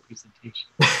enjoyed your presentation.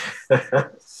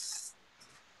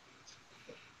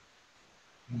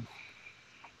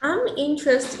 I'm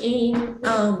interested in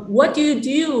what do you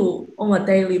do on a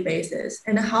daily basis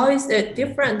and how is it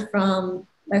different from,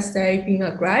 let's say, being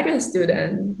a graduate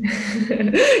student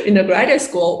in a graduate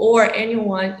school or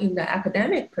anyone in the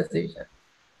academic position?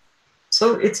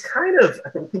 So it's kind of, I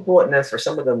think people at Nest, or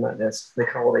some of them at Nest, they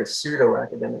call it a pseudo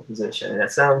academic position. And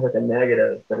it sounds like a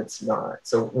negative, but it's not.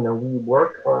 So, you know, we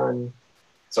work on,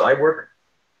 so I work,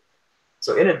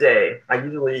 so in a day, I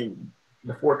usually,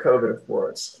 before COVID, of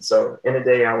course, so in a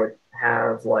day, I would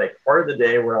have like part of the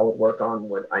day where I would work on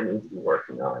what I need to be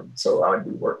working on. So I would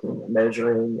be working,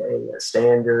 measuring a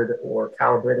standard or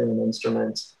calibrating an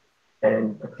instrument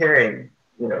and preparing,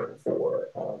 you know, for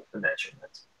the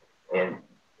measurement. And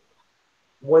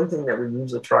one thing that we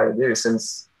usually try to do,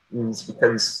 since is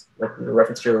because like the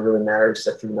reference material really matters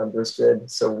that your numbers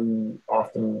good, so we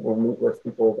often will meet with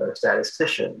people that are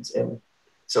statisticians, and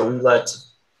so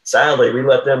sadly we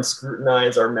let them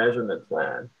scrutinize our measurement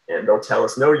plan, and they'll tell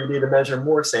us, no, you need to measure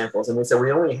more samples, and we say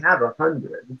we only have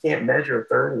 100, we can't measure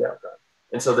 30 of them,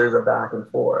 and so there's a back and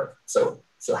forth. So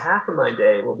half of my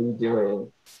day will be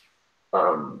doing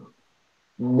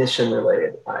mission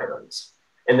related items,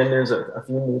 and then there's a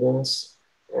few meetings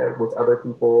with other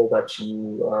people that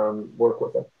you work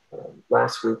with.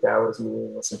 Last week, I was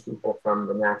meeting with some people from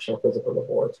the National Physical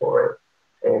Laboratory,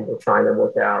 and we're trying to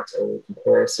work out a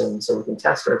comparison so we can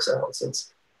test ourselves.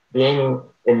 It's being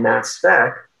in mass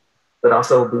spec, but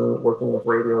also being working with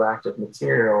radioactive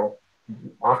material.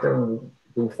 Often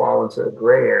we fall into a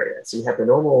gray area. So you have the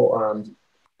normal,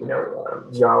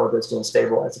 geologist doing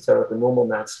stable isotope, the normal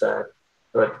mass spec,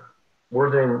 but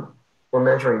we're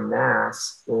measuring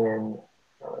mass in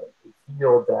a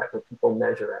field that where people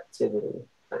measure activity.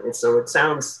 And so it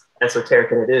sounds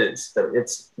esoteric, and it is, but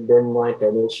it's been like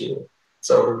an issue.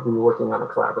 So we're working on a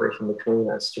collaboration between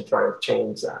us to try to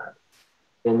change that.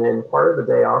 And then part of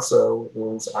the day also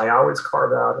is I always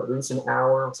carve out at least an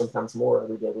hour, sometimes more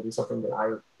every day, to do something that I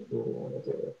really want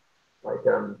to do. Like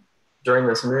during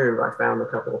this move, I found a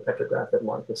couple of petrographic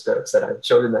microscopes that I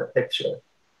showed in that picture.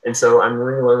 And so I'm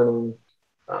relearning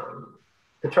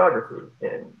petrography.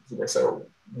 And so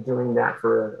doing that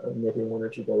for maybe 1 or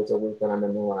 2 days a week when I'm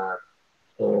in the lab,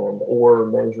 or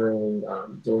measuring,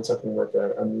 doing something with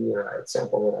a meteorite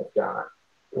sample that I've got,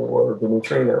 or the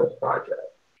neutrino project.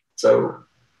 So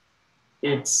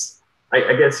it's,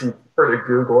 I guess you've heard of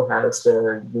Google has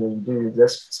to, you do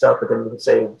this stuff, but then you can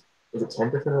say, is it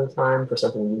 10% of the time for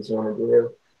something you just want to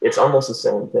do? It's almost the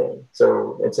same thing.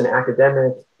 So it's an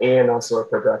academic and also a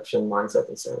production mindset at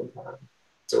the same time.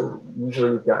 So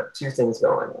usually you've got 2 things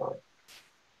going on.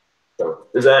 So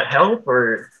does that help?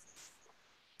 Or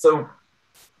so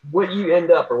what you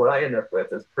end up, or what I end up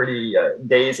with, is pretty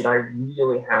days that I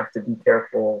really have to be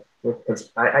careful with,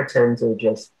 because I tend to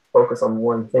just focus on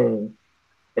one thing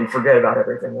and forget about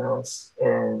everything else.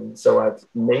 And so I've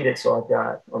made it so I've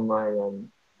got on my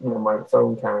my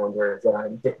phone calendar that I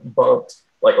get bumped,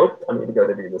 like, oh, I need to go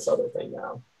to do this other thing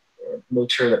now. And make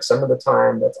sure that some of the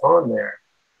time that's on there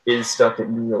is stuff that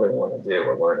you really want to do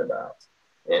or learn about.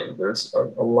 And there's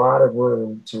a lot of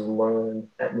room to learn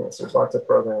at NIST. There's lots of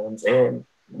programs, and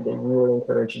they really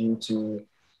encourage you to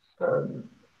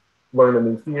learn a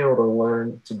new field or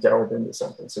learn to delve into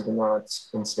something. So you're not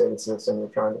in stasis and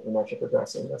you're not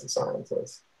progressing as a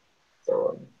scientist.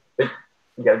 So you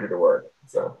got to do the work.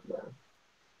 So yeah.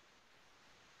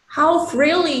 How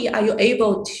freely are you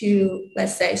able to,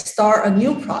 let's say, start a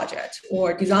new project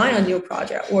or design a new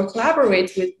project or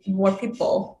collaborate with more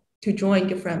people to join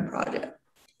different projects?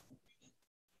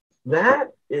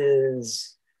 That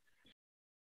is,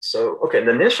 so, okay,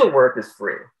 the initial work is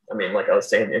free. I mean, like I was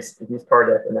saying, you've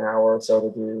carved up an hour or so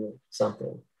to do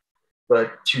something.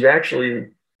 But to actually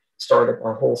start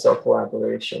a wholesale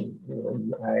collaboration,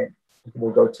 I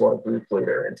will go to our group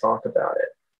leader and talk about it.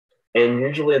 And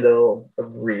usually they'll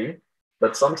agree,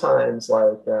 but sometimes,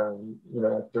 like,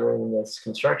 during this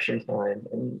construction time,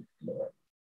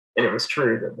 and it was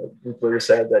true that the group leader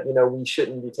said that, we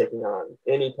shouldn't be taking on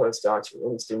any postdocs or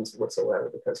any students whatsoever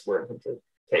because we're in complete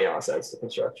chaos as the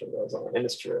construction goes on. And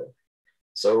it's true.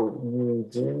 So you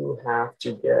do have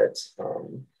to get,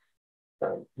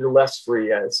 you're less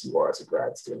free as you are as a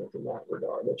grad student in that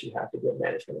regard, that you have to get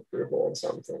management approval on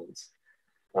some things.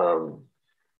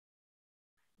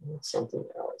 Something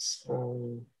else.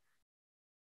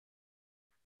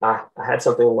 I had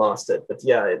something, lost it, but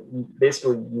yeah,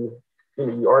 basically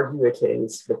you argue a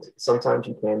case, but sometimes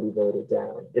you can be voted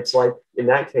down. It's like, in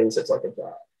that case, it's like a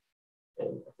job,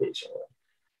 and occasionally.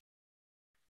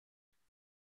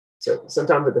 So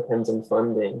sometimes it depends on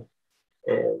funding,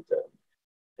 and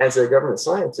as a government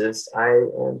scientist, I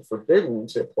am forbidden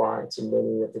to apply to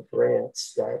many of the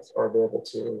grants that are available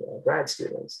to grad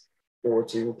students or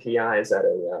to PIs at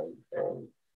a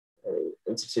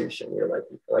institution,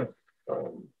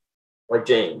 like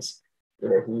James.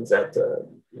 He's at the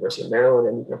University of Maryland,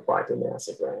 and you can apply to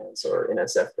NASA grants or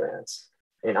NSF grants,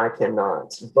 and I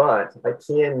cannot. But I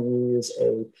can use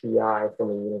a PI from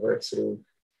a university.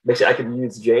 Basically, I could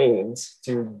use James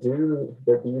to be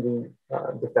the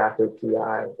de facto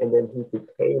PI, and then he could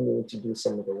pay me to do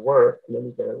some of the work, and then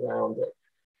we get around it.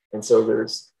 And so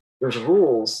there's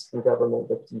rules in government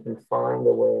that you can find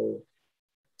a way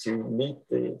to meet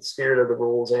the spirit of the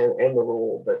rules and the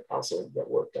rule, but also get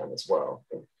work done as well.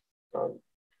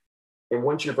 And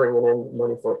once you're bringing in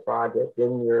money for a project,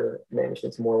 then your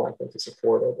management's more likely to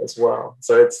support it as well.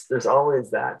 So there's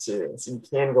always that too. So you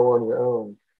can go on your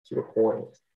own to a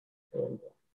point. And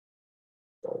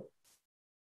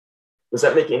does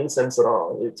that make any sense at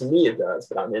all? To me, it does,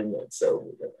 but I'm in it. So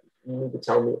you need to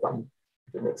tell me if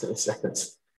it makes any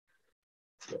sense.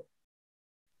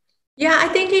 Yeah, I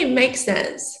think it makes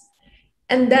sense.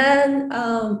 And then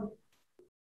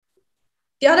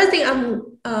the other thing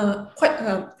I'm quite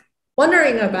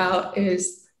wondering about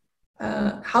is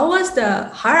how is the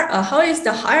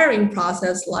hiring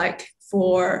process like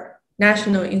for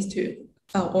National Institute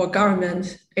or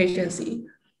government agency?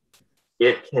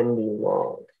 It can be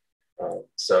long.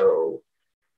 So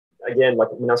again, like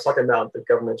when I was talking about the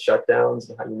government shutdowns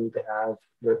and how you need to have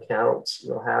your accounts,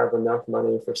 have enough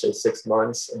money for say 6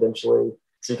 months eventually,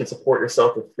 so you can support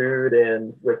yourself with food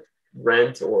and with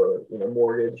rent or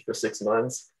mortgage for 6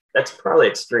 months. That's probably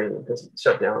extreme because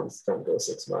shutdowns don't go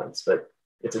 6 months, but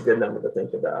it's a good number to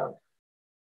think about.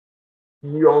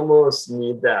 You almost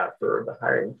need that for the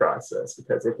hiring process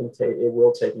because it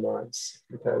will take months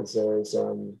because there's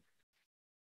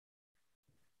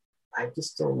I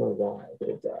just don't know why, but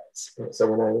it does. So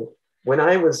when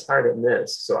I was hired at NIST,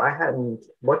 so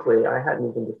luckily I hadn't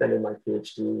even defended my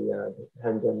PhD,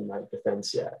 hadn't done my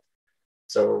defense yet.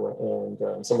 So,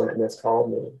 and someone at NIST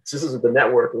called me. So this is the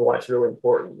network and what's really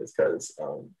important is because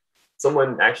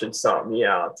someone actually sought me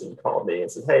out and called me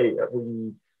and said, hey, are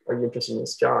you interested in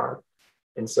this job?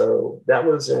 And so that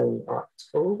was in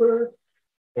October,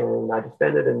 and I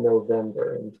defended in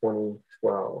November in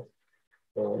 2012.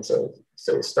 And so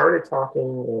we started talking,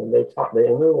 and they were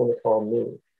the one that called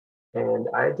me. And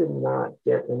I did not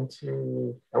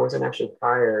I wasn't actually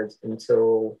hired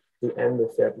until the end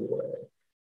of February.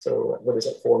 So what is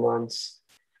it, 4 months?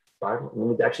 5 months? We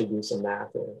need to actually do some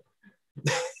math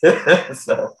here.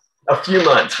 So a few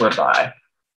months went by.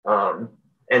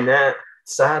 And that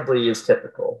sadly is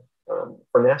typical.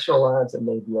 For national labs, it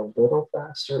may be a little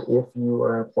faster if you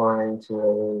are applying to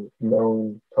a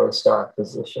known postdoc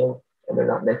position and they're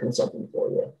not making something for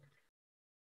you.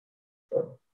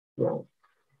 So, yeah.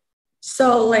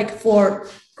 So like for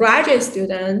graduate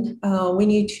student, we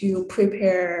need to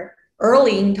prepare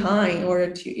early in time in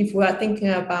order to, if we are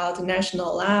thinking about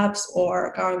national labs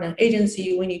or government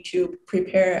agency, we need to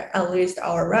prepare at least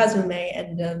our resume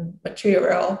and then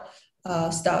material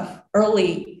stuff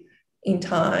early in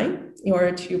time in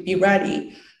order to be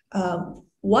ready.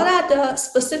 What are the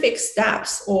specific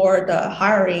steps or the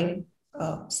hiring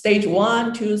stage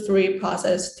 1, 2, 3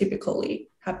 process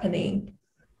typically happening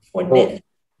for NIST?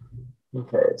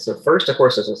 Okay, so first, of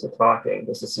course, there's just the talking,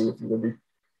 just to see if you would be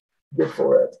good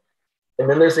for it. And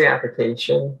then there's the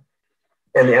application.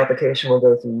 And the application will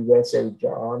go through USA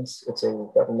Jobs. It's a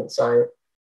government site.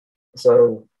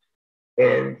 So,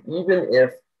 and even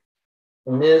if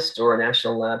NIST or a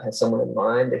national lab has someone in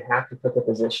mind, they have to put the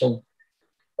position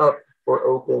up for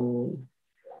open,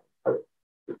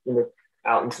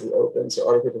 out into the open so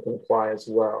other people can apply as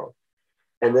well.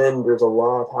 And then there's a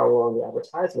law of how long the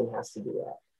advertisement has to be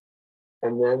at.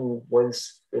 And then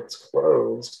once it's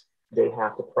closed, they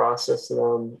have to process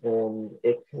them, and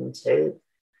it can take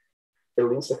at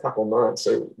least a couple months.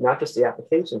 So not just the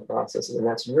application process, and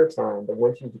that's your time, but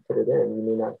once you put it in, you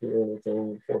may not hear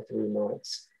anything for 3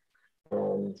 months.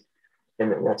 And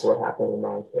that's what happened in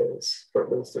my case for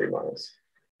at least 3 months.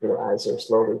 As they're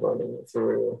slowly running it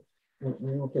through,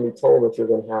 you can be told that you're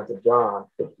going to have the job,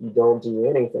 but you don't do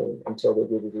anything until they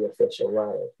give you the official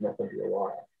letter, and that can be a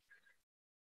while.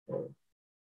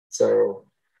 So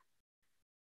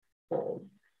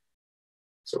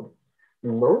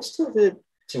most of it,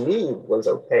 to me, was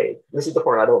okay. This is the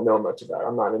part I don't know much about.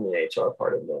 I'm not in the HR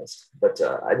part of this, but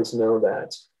I just know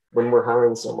that when we're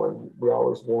hiring someone, we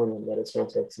always warn them that it's going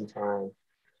to take some time,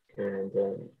 and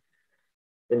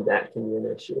that can be an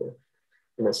issue.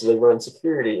 So they run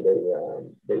security,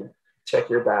 they check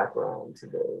your background,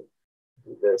 they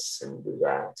do this and do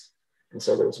that. And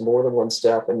so there's more than one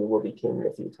step, and you will be pinged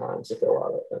a few times to fill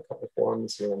out a couple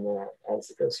forms here and there as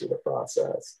it goes through the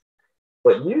process.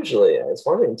 But usually, as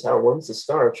far as I can tell, once you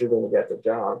start, you're going to get the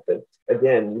job. But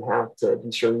again, you have to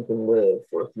be sure you can live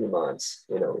for a few months,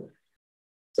 you know.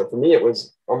 So for me, it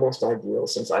was almost ideal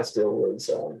since I still was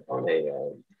on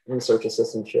a research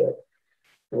assistantship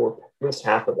for at least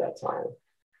half of that time.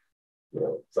 You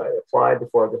know, so I applied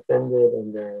before I defended,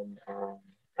 and then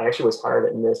I actually was hired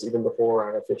at NIST even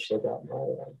before I officially got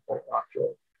my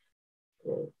doctorate.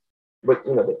 But,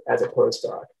 you know, as a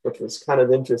postdoc, which was kind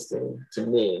of interesting to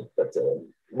me, but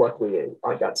luckily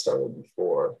I got started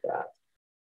before that.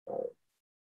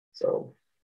 So,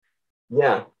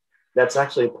 yeah, that's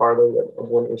actually part of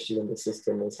one issue in the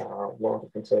system is how long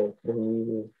it can take when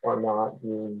you are not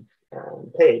being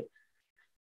paid.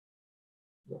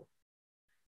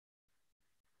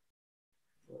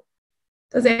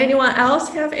 Does anyone else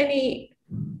have any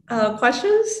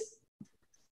questions?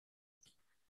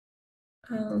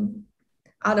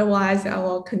 Otherwise, I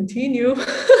will continue.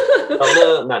 Oh,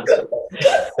 no, not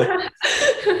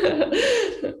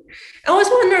I was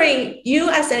wondering, you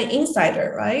as an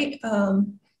insider, right?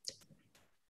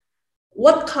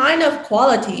 What kind of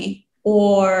quality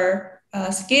or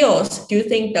skills do you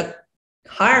think the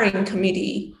hiring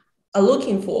committee are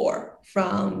looking for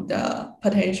from the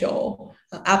potential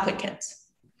applicants?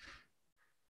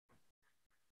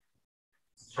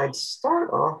 I'd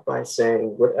start off by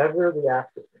saying whatever the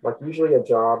applicant, like usually a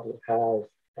job will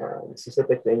have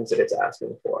specific things that it's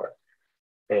asking for.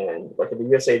 And like at the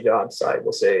USA job site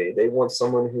will say they want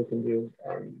someone who can do,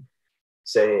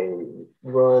 say,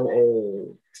 run a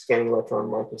scanning electron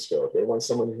microscope. They want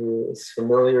someone who is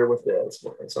familiar with this,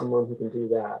 someone who can do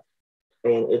that.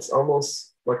 And it's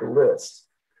almost like a list.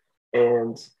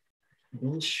 And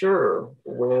be sure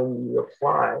when you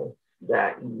apply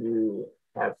that you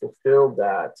have fulfilled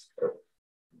that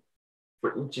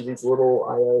for each of these little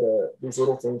iota, these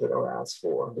little things that are asked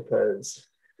for, because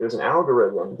there's an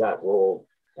algorithm that will,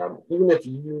 even if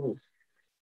you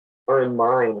are in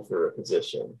mind for a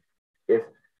position, if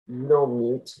you don't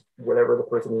meet whatever the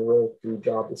person who wrote through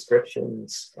job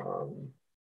descriptions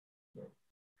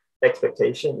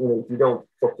expectation, you know, if you don't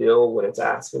fulfill what it's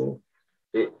asking,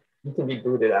 you can be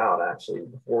booted out actually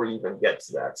before you even get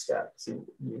to that step. So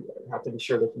you have to be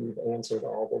sure that you've answered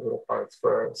all the little parts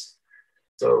first.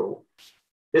 So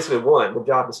basically, one, the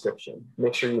job description,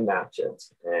 make sure you match it,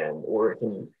 and or it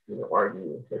can, you know,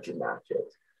 argue that you match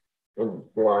it, and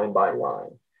line by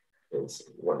line is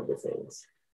one of the things,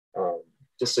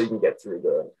 just so you can get through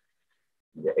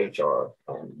the HR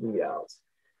readout.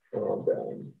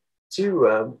 And two,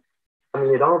 I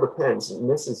mean, it all depends. And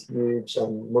this is huge.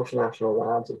 Multinational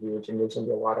labs are huge, and there's going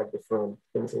to be a lot of different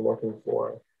things they're looking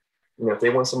for. You know, if they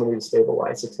want someone to use stable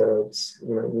isotopes,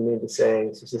 you know, you need to say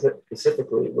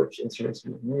specifically which instruments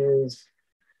you've used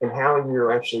and how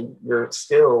your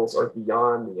skills are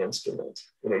beyond the instrument.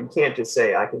 You know, you can't just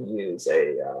say, I can use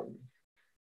a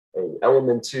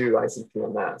element 2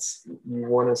 ICP-MS. You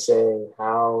want to say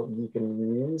how you can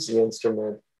use the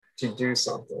instrument to do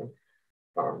something.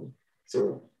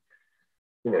 So,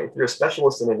 you know, if you're a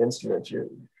specialist in an instrument,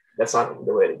 that's not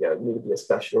the way to go. You need to be a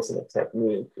specialist in a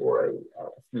technique or a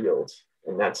field,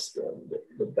 and that's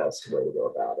the best way to go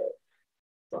about it.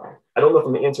 So I don't know if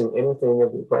I'm answering anything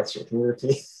of your question. Can you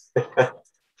repeat?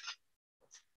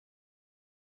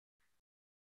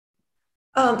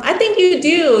 I think you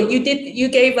do. You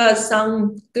gave us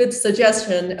some good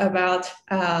suggestion about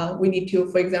we need to,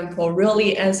 for example,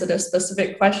 really answer the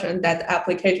specific question that the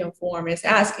application form is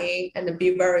asking and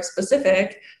be very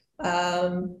specific.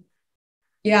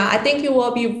 Yeah, I think it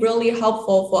will be really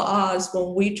helpful for us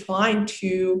when we trying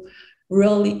to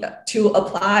really to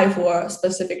apply for a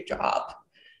specific job.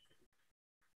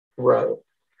 Right.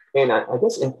 And I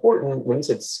guess important when you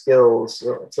said skills,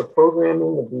 so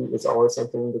programming is always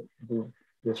something that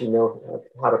you know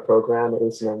how to program, at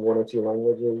least in one or two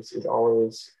languages, is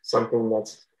always something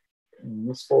that's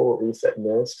useful, at least at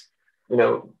NIST. You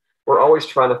know, we're always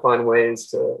trying to find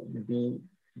ways to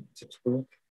tweak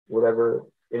whatever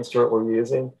instrument we're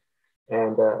using.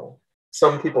 And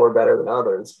some people are better than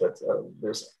others, but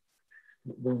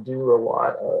we do a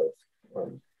lot of,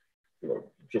 you know,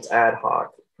 just ad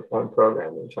hoc on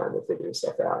programming, trying to figure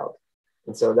stuff out.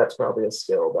 And so that's probably a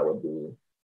skill that would be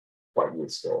quite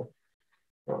useful.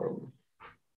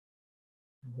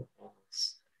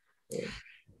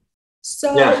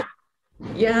 So,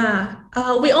 yeah,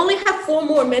 we only have 4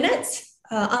 more minutes,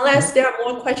 unless there are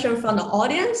more questions from the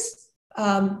audience.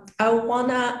 I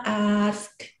wanna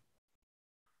ask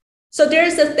So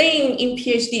there's a thing in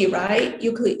PhD, right?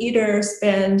 You could either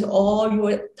spend all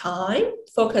your time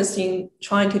focusing,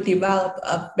 trying to develop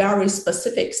a very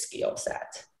specific skill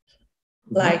set,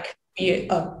 like be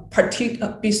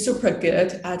super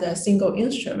good at a single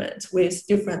instrument with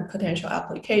different potential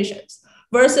applications,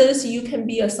 versus you can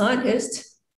be a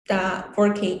scientist that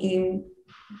working in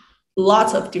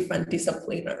lots of different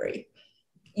disciplinary.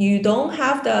 You don't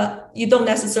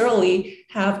necessarily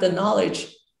have the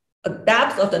knowledge, a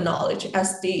depth of the knowledge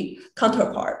as the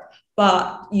counterpart,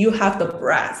 but you have the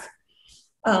breadth.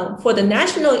 For the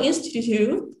National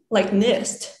Institute, like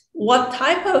NIST, what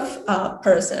type of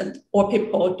person or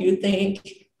people do you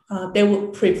think they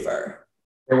would prefer?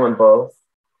 They want both,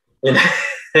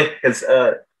 because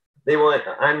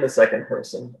I'm the second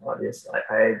person, obviously.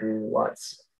 I do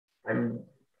lots.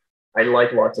 I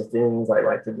like lots of things I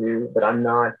like to do, but I'm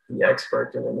not the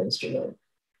expert in an instrument.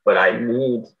 But I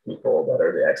need people that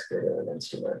are the expert in an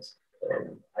instrument,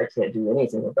 and I can't do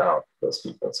anything about those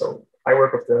people. So I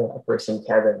work with a person,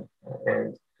 Kevin,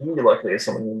 and he luckily is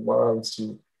someone who loves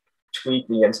to tweak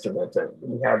the instrument. And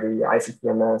we have the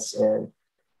isotope, and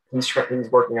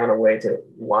he's working on a way to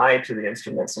lie to the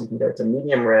instrument so we can go to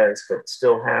medium res, but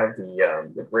still have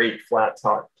the great flat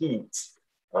top peaks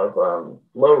of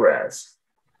low res.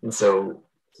 And so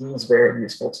he's very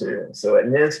useful too. So at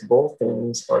NIST, both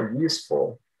things are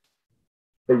useful,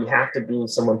 but you have to be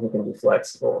someone who can be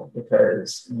flexible,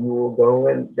 because you will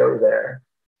go there,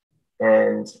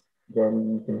 and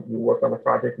then you work on a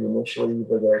project you initially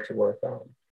were there to work on.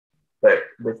 But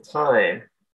with time,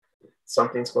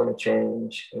 something's going to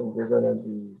change, and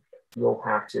you'll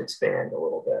have to expand a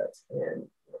little bit, and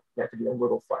you have to be a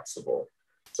little flexible.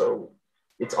 So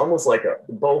it's almost like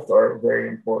both are very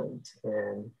important.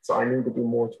 And so I need to be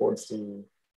more towards the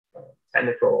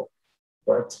technical,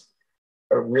 but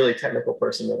a really technical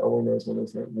person that only knows when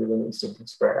it really needs to be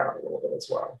spread out a little bit as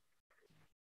well.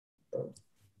 So.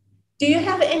 Do you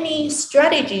have any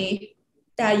strategy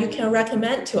that you can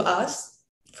recommend to us?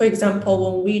 For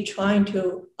example, when we're trying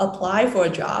to apply for a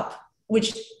job,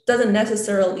 which doesn't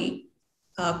necessarily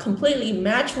completely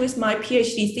match with my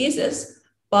PhD thesis,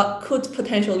 but could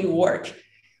potentially work.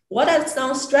 What are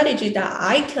some strategy that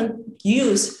I can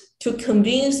use to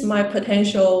convince my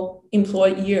potential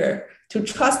employer to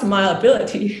trust my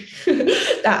ability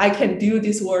that I can do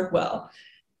this work well,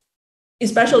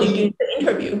 especially during the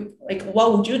interview? Like,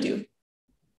 what would you do?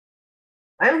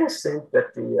 I almost think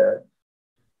that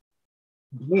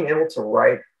being able to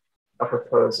write a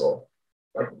proposal,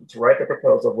 like to write the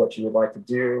proposal of what you would like to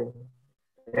do,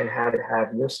 and have it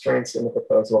have your strengths in the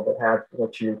proposal, but have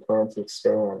what you plan to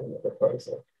expand in the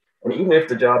proposal. And even if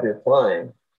the job you're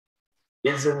applying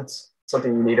isn't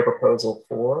something you need a proposal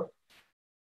for,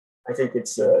 I think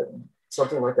it's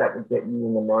something like that would get you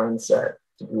in the mindset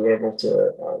to be able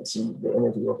to see the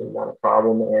interview will be not a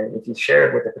problem. And if you share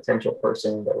it with a potential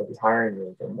person that would be hiring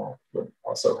you, then that would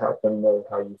also help them know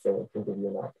how you think and give you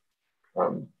enough.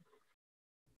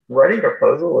 Writing a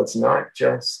proposal, it's not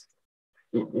just,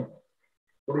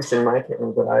 at least in my case,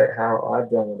 how I've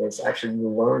done it is actually you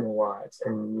learn a lot,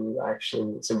 and you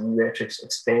actually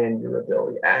expand your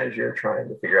ability as you're trying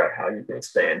to figure out how you can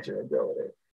expand your ability.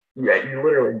 You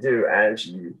literally do as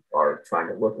you are trying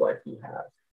to look like you have.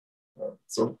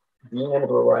 So being able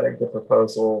to write a good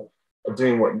proposal of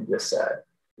doing what you just said,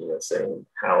 saying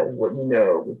how what you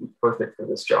know would be perfect for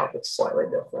this job that's slightly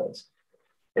different,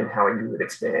 and how you would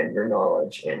expand your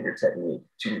knowledge and your technique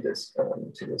to this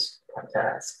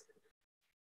task.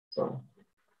 So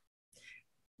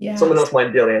yeah, someone else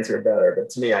might be able to answer it better, but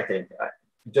to me, I think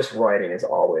just writing is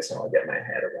always how I get my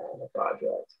head around a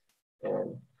project.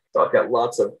 And so I've got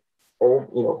lots of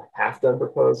old, half-done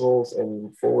proposals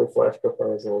and fully fleshed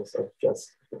proposals of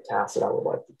just the tasks that I would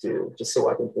like to do, just so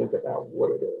I can think about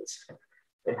what it is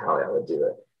and how I would do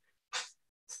it.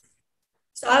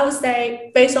 So I would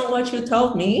say, based on what you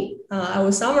told me, I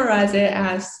would summarize it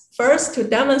as first to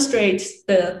demonstrate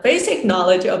the basic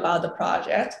knowledge about the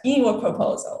project in your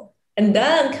proposal, and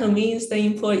then convince the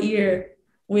employer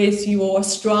with your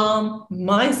strong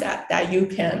mindset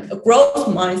a growth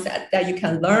mindset that you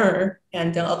can learn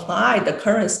and then apply the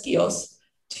current skills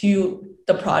to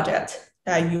the project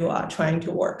that you are trying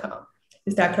to work on.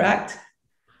 Is that correct?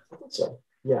 I think so,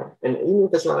 yeah. And even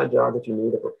if it's not a job that you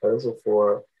need a proposal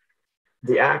for,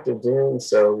 the act of doing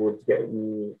so would get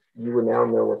you would now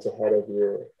know what's ahead of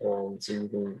you, and so you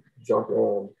can jump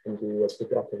in and be as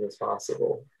productive as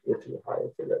possible if you're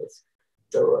hired for this.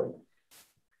 So,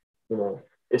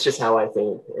 it's just how I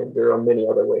think, and there are many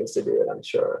other ways to do it, I'm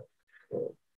sure.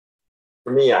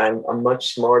 For me, I'm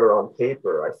much smarter on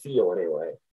paper, I feel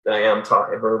anyway, than I am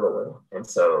talking verbally. And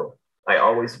so I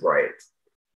always write.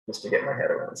 just to get my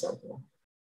head around something.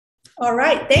 All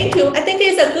right, thank you. I think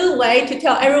it's a good way to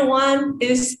tell everyone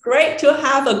it's great to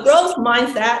have a growth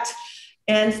mindset.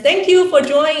 And thank you for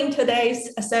joining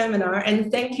today's seminar.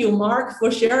 And thank you, Mark,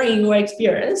 for sharing your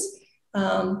experience.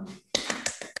 Thank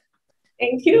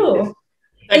you.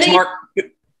 Thanks, Mark.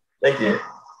 Thank you.